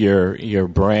building your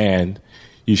brand,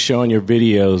 you show in your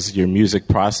videos your music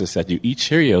process that you eat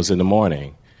Cheerios in the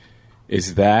morning.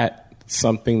 Is that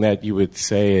something that you would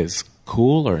say is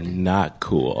cool or not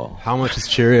cool? How much is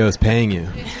Cheerios paying you?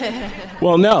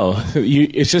 Well, no.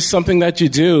 It's just something that you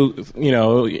do,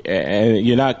 and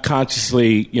you're not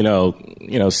consciously,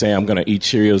 saying I'm going to eat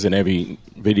Cheerios in every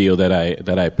video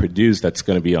that I produce that's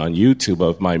going to be on YouTube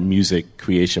of my music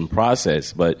creation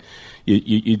process. But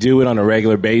you do it on a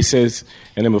regular basis,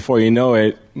 and then before you know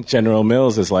it, General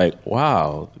Mills is like,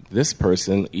 wow, this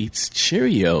person eats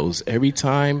Cheerios every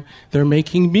time they're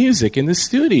making music in the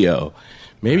studio.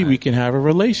 Maybe we can have a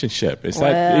relationship.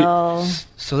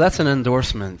 So that's an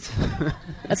endorsement.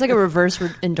 That's like a reverse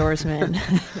endorsement.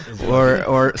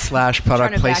 or /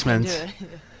 product placement.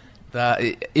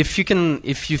 If you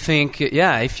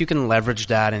can leverage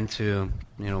that into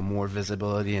more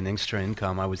visibility and extra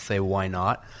income, I would say why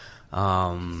not?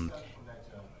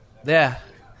 Yeah.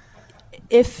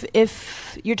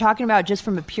 If you're talking about just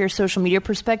from a pure social media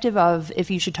perspective of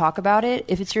if you should talk about it,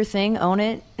 if it's your thing, own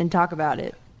it and talk about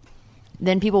it.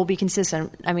 Then people will be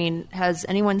consistent. I mean, has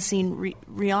anyone seen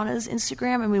Rihanna's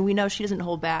Instagram? I mean, we know she doesn't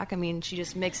hold back. I mean, she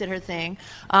just makes it her thing.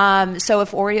 So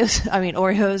if Oreos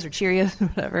or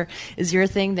Cheerios, whatever, is your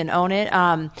thing, then own it.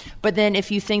 But then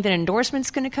if you think that endorsement's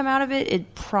going to come out of it,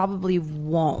 it probably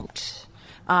won't.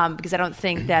 Because I don't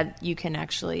think that you can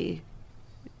actually,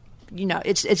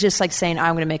 it's just like saying,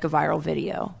 I'm going to make a viral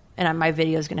video, and my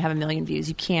video is going to have 1 million views.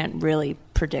 You can't really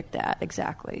predict that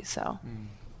exactly, so...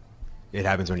 It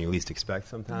happens when you least expect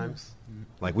sometimes. Mm-hmm.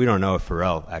 Like, we don't know if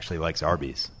Pharrell actually likes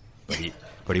Arby's, but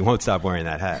he won't stop wearing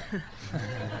that hat.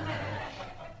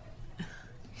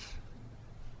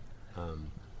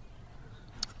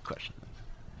 Question.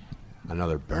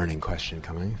 Another burning question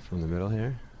coming from the middle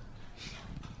here.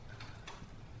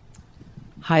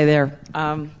 Hi there.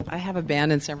 I have a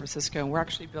band in San Francisco, and we're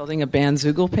actually building a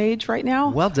Bandzoogle page right now.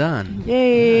 Well done.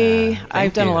 Yay!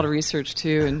 I've done you. a lot of research,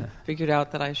 too, and figured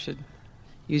out that I should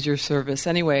use your service.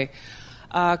 Anyway,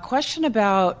 question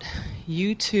about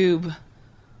YouTube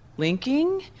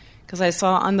linking, because I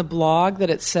saw on the blog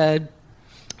that it said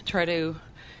try to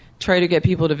get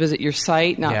people to visit your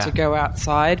site, not to go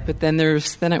outside. But then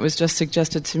it was just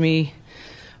suggested to me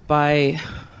by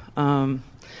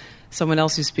someone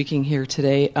else who's speaking here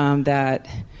today that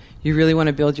you really want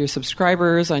to build your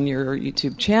subscribers on your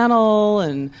YouTube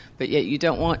channel, but yet you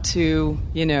don't want to,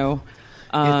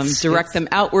 direct them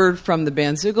outward from the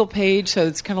Bandzoogle page. So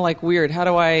it's kind of like weird. How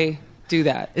do I do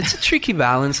that? It's a tricky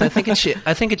balance. I think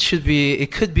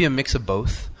it could be a mix of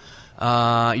both.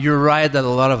 You're right that a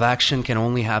lot of action can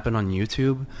only happen on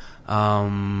YouTube.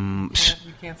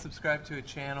 You can't subscribe to a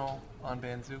channel on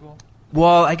Bandzoogle?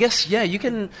 Well, I guess you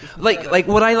can. Like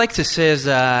what I like to say is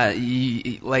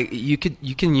you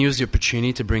can use the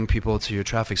opportunity to bring people to your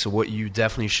traffic. So what you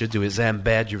definitely should do is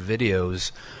embed your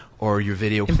videos or your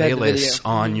video playlists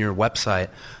on your website,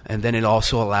 and then it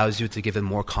also allows you to give it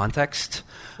more context.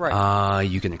 Right.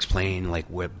 You can explain like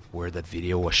where that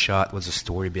video was shot, what's the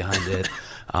story behind it.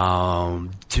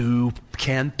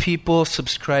 Can people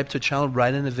subscribe to a channel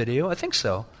right in the video? I think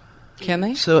so. Can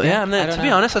they? So to be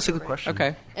honest, that's a good question.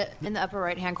 Okay. In the upper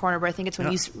right-hand corner, but I think it's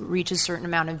when you reach a certain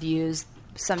amount of views,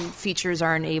 some features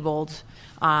are enabled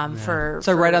for...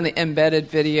 So right on the embedded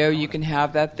video, you can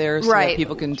have that there so that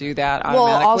people can do that well,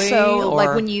 automatically? Also,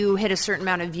 like when you hit a certain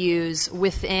amount of views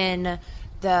within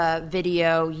the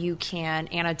video, you can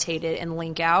annotate it and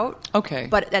link out. Okay.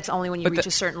 But that's only when you reach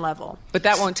a certain level. But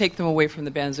that won't take them away from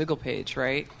the Bandzoogle page,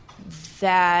 right?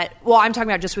 I'm talking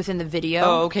about just within the video.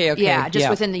 Oh, okay. Yeah, just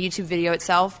within the YouTube video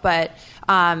itself. But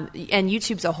and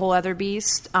YouTube's a whole other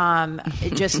beast.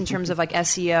 Just in terms of like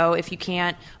SEO, if you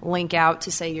can't link out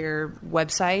to say your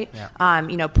website,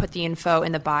 put the info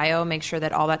in the bio. Make sure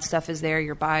that all that stuff is there.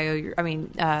 Your bio.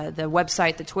 The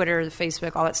website, the Twitter, the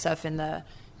Facebook, all that stuff in the.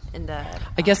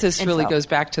 I guess this info. really goes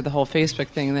back to the whole Facebook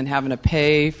thing, and then having to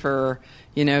pay for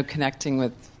connecting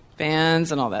with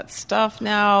fans and all that stuff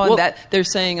now, and that they're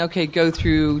saying, okay, go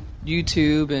through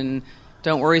YouTube and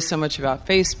don't worry so much about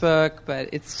Facebook, but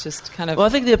it's just kind of I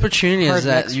think the opportunity is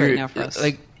that right now for us.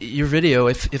 Like your video,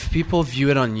 if people view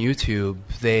it on YouTube,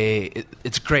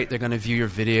 it's great. They're going to view your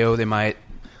video.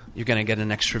 You're going to get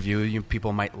an extra view.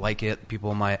 People might like it.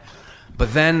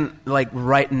 But then, like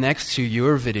right next to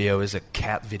your video is a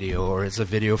cat video, or it's a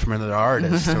video from another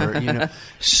artist, or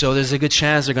So there's a good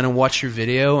chance they're going to watch your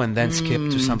video and then skip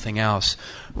to something else.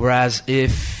 Whereas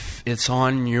if it's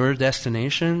on your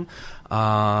destination,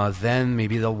 then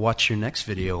maybe they'll watch your next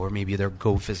video, or maybe they'll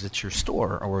go visit your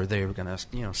store, or they're going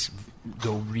to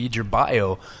go read your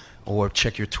bio, or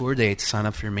check your tour dates, sign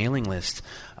up for your mailing list.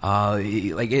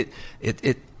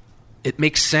 It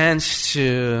makes sense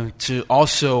to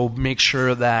also make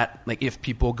sure that, like, if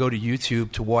people go to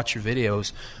YouTube to watch your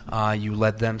videos, you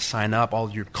let them sign up. All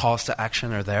your calls to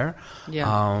action are there.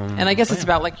 Yeah, and I guess it's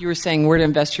about, like you were saying, where to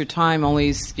invest your time.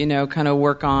 Only kind of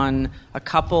work on a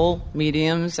couple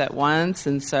mediums at once,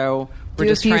 and so we're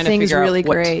just trying to figure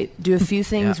out Do a few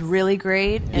things really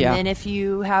great, and then if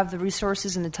you have the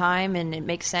resources and the time, and it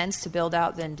makes sense to build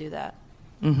out, then do that.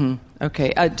 Mm-hmm.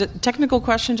 Okay. Technical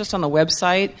question, just on the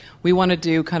website. We want to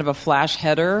do kind of a flash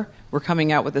header. We're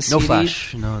coming out with a CD. No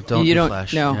flash. No, don't do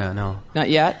flash. No. Yeah, no. Not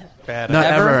yet? Not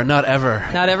ever. Not ever.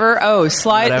 Not ever? Oh,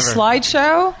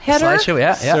 slideshow header? Slideshow,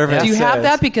 yeah. Do you have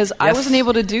that? Because I wasn't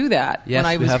able to do that when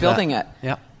I was building it.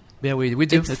 Yeah. Yeah, we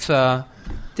do. It's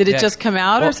Did it just come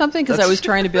out or something? Because I was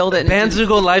trying to build it.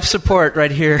 Bandzoogle live support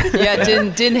right here. Yeah,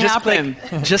 it didn't happen.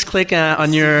 Just click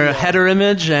on your header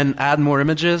image and add more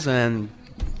images, and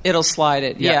it'll slide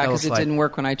it. Yeah, it'll because it didn't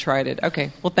work when I tried it.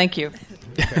 Okay. Well, thank you.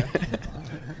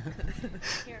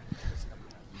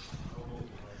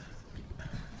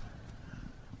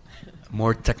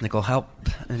 More technical help?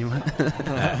 Anyone?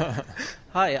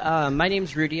 Hi, my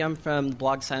name's Rudy. I'm from the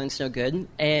blog Silence No Good.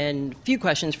 And a few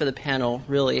questions for the panel,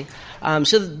 really.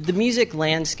 So the music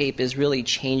landscape is really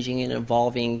changing and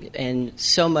evolving, and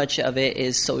so much of it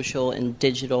is social and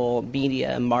digital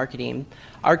media and marketing.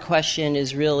 Our question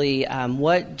is really,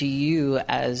 what do you,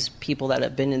 as people that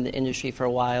have been in the industry for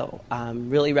a while,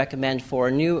 really recommend for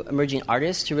new emerging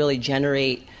artists to really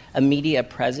generate a media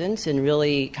presence, and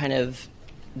really kind of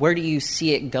where do you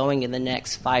see it going in the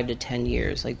next 5 to 10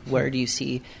 years? Like, where do you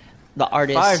see the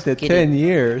artists 5 to 10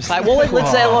 years?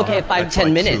 Let's say, 5 to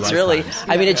 10 minutes, really.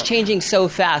 I mean, it's changing so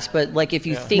fast, but like if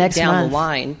you think next down month. the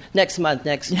line, next month,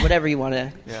 whatever you want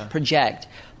to project.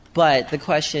 But the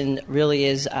question really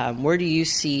is, where do you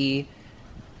see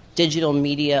digital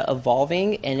media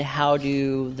evolving, and how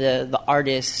do the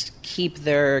artists keep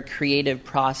their creative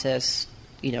process,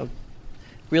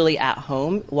 really at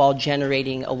home while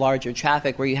generating a larger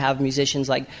traffic, where you have musicians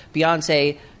like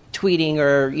Beyonce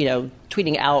tweeting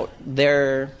tweeting out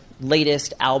their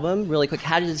latest album really quick.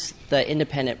 How does the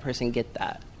independent person get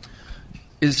that?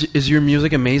 Is your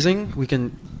music amazing? We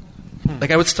can,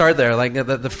 I would start there.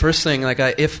 The first thing, I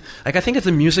think if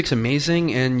the music's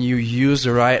amazing and you use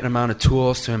the right amount of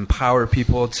tools to empower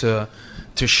people to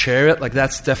share it,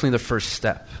 that's definitely the first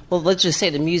step. Well, let's just say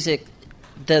the music,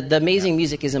 the amazing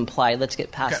music is implied. Let's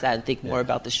get past that and think more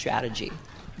about the strategy.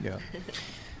 Yeah.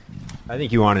 I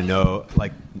think you want to know,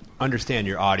 understand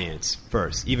your audience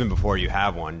first, even before you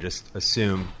have one. Just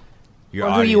assume your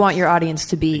audience. Who you want your audience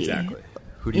to be. Exactly.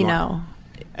 Who do you want?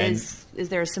 Is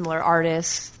there a similar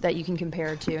artist that you can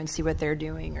compare to and see what they're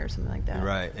doing or something like that?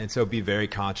 Right. And so be very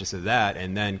conscious of that,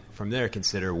 and then from there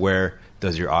consider where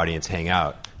does your audience hang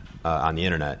out on the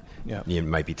internet. Yeah. It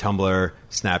might be Tumblr,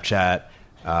 Snapchat,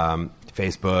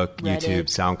 Facebook, Reddit. YouTube,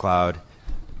 SoundCloud.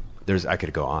 I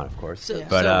could go on, of course. So to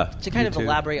kind of YouTube.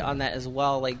 elaborate on that as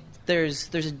well, there's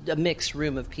a mixed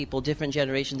room of people, different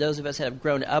generations. Those of us that have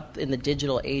grown up in the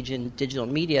digital age and digital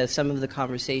media, some of the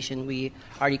conversation we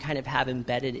already kind of have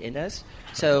embedded in us.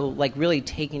 So really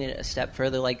taking it a step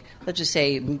further, let's just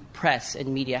say press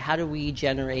and media. How do we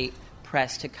generate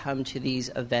press to come to these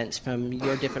events from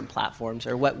your different platforms,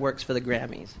 or what works for the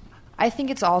Grammys? I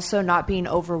think it's also not being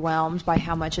overwhelmed by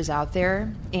how much is out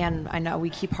there. And I know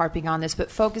we keep harping on this, but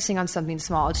focusing on something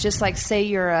small. It's just say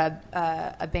you're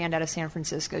a band out of San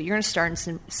Francisco. You're going to start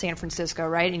in San Francisco,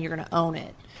 right? And you're going to own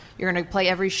it. You're going to play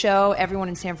every show. Everyone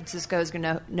in San Francisco is going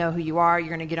to know who you are. You're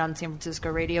going to get on San Francisco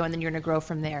radio, and then you're going to grow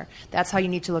from there. That's how you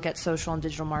need to look at social and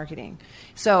digital marketing.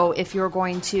 So if you're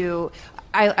going to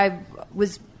 – I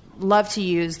love to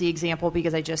use the example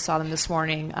because I just saw them this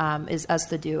morning, is Us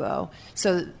the Duo.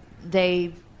 So –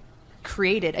 they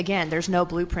created, again, there's no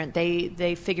blueprint.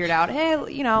 They figured out, hey,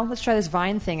 let's try this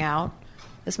Vine thing out.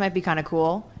 This might be kind of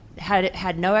cool.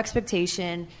 Had no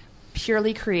expectation,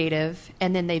 purely creative,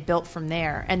 and then they built from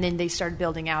there. And then they started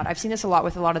building out. I've seen this a lot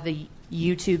with a lot of the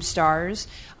YouTube stars.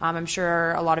 I'm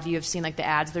sure a lot of you have seen the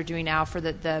ads they're doing now for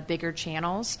the bigger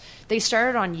channels. They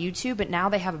started on YouTube, but now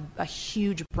they have a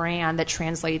huge brand that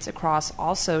translates across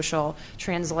all social,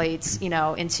 translates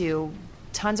into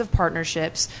tons of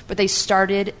partnerships, but they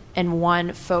started in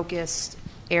one focused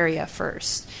area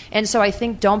first. And so I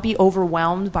think don't be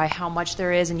overwhelmed by how much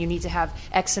there is, and you need to have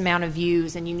X amount of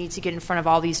views, and you need to get in front of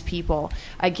all these people.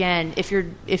 Again, if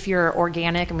you're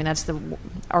organic, that's the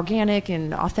organic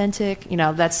and authentic,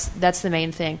 that's the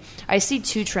main thing. I see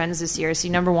two trends this year. I see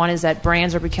number one is that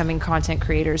brands are becoming content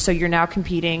creators, so you're now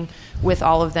competing with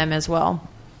all of them as well.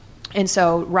 And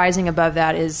so rising above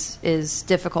that is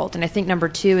difficult. And I think number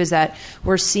two is that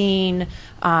we're seeing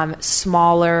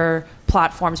smaller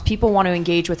platforms. People want to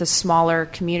engage with a smaller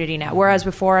community now. Whereas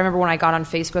before, I remember when I got on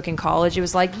Facebook in college, it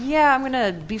was I'm going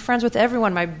to be friends with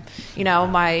everyone,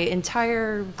 my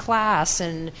entire class,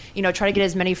 and try to get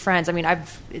as many friends.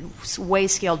 I've way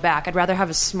scaled back. I'd rather have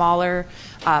a smaller,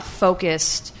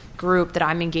 focused group that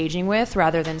I'm engaging with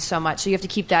rather than so much. So you have to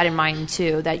keep that in mind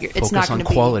too. That it's not going to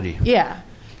be quality. Yeah.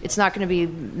 It's not going to be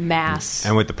mass.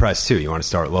 And with the press, too. You want to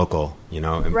start local,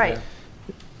 and right.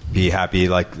 Be happy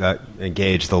that,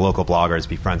 engage the local bloggers,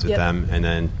 be friends with them, and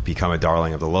then become a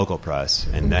darling of the local press,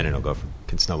 and then it'll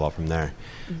can snowball from there.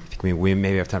 I think we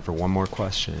maybe have time for one more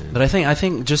question. But I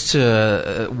think just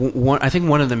to I think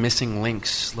one of the missing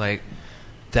links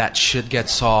that should get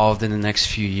solved in the next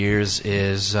few years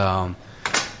is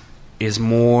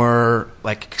more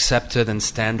accepted and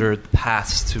standard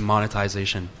paths to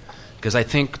monetization. Because I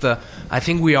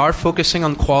think we are focusing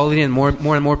on quality, and more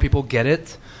and more people get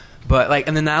it. But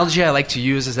an analogy I like to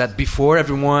use is that before,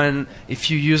 everyone,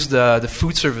 if you use the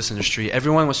food service industry,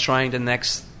 everyone was trying the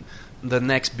next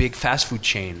big fast food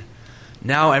chain.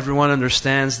 Now everyone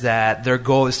understands that their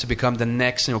goal is to become the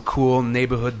next cool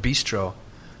neighborhood bistro,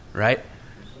 right?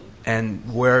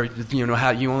 And where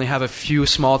how you only have a few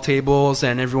small tables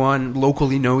and everyone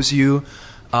locally knows you.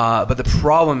 But the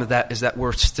problem is that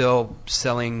we're still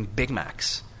selling Big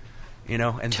Macs,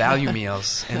 and value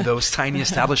meals in those tiny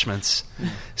establishments.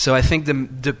 So I think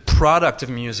the product of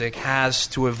music has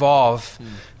to evolve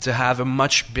to have a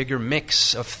much bigger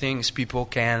mix of things people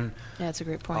can. Yeah, that's a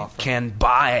great point. Can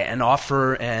buy and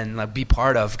offer and be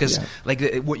part of. Because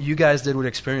what you guys did with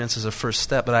Experience is a first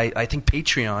step, but I think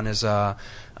Patreon is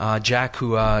Jack,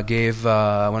 who gave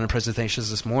one of the presentations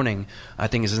this morning, I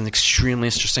think is an extremely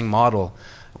interesting model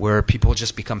where people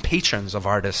just become patrons of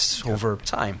artists over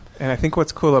time. And I think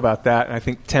what's cool about that, and I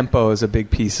think tempo is a big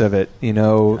piece of it,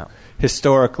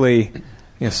 historically,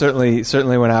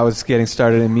 certainly when I was getting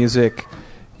started in music,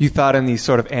 you thought in these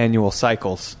sort of annual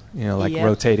cycles, like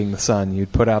rotating the sun.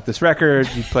 You'd put out this record,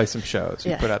 you'd play some shows.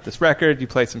 You'd put out this record, you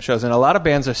play some shows. And a lot of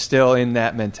bands are still in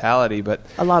that mentality, but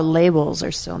a lot of labels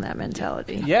are still in that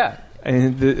mentality. Yeah.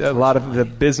 And a lot of the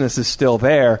business is still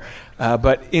there.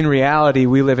 But in reality,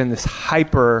 we live in this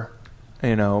hyper,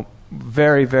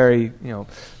 very, very,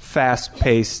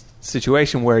 fast-paced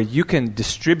situation where you can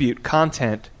distribute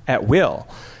content at will.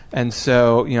 And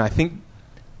so, I think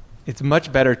it's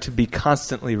much better to be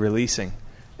constantly releasing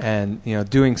and,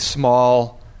 doing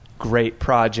small, great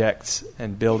projects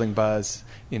and building buzz,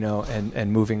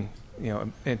 and moving,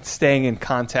 and staying in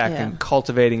contact and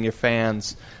cultivating your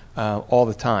fans all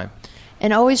the time.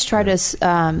 And always try to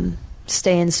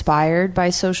stay inspired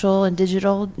by social and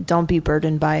digital. Don't be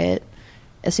burdened by it.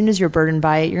 As soon as you're burdened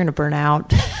by it, you're going to burn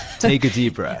out. Take a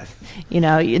deep breath. And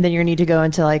then you're going to need to go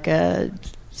into like a,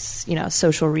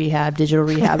 social rehab, digital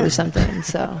rehab or something.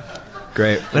 So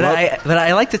great. But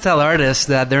I like to tell artists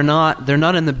that they're not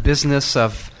in the business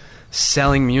of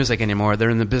selling music anymore. They're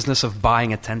in the business of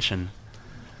buying attention.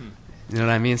 You know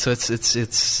what I mean? So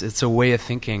it's a way of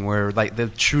thinking where like the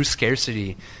true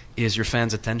scarcity is your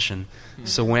fans' attention.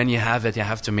 So when you have it, you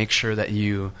have to make sure that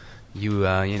you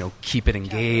keep it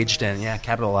engaged and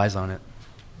capitalize on it.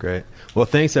 Great. Well,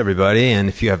 thanks everybody. And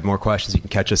if you have more questions, you can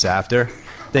catch us after.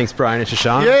 Thanks, Brian and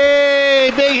Shashank. Yay!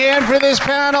 Big hand for this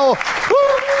panel. Woo!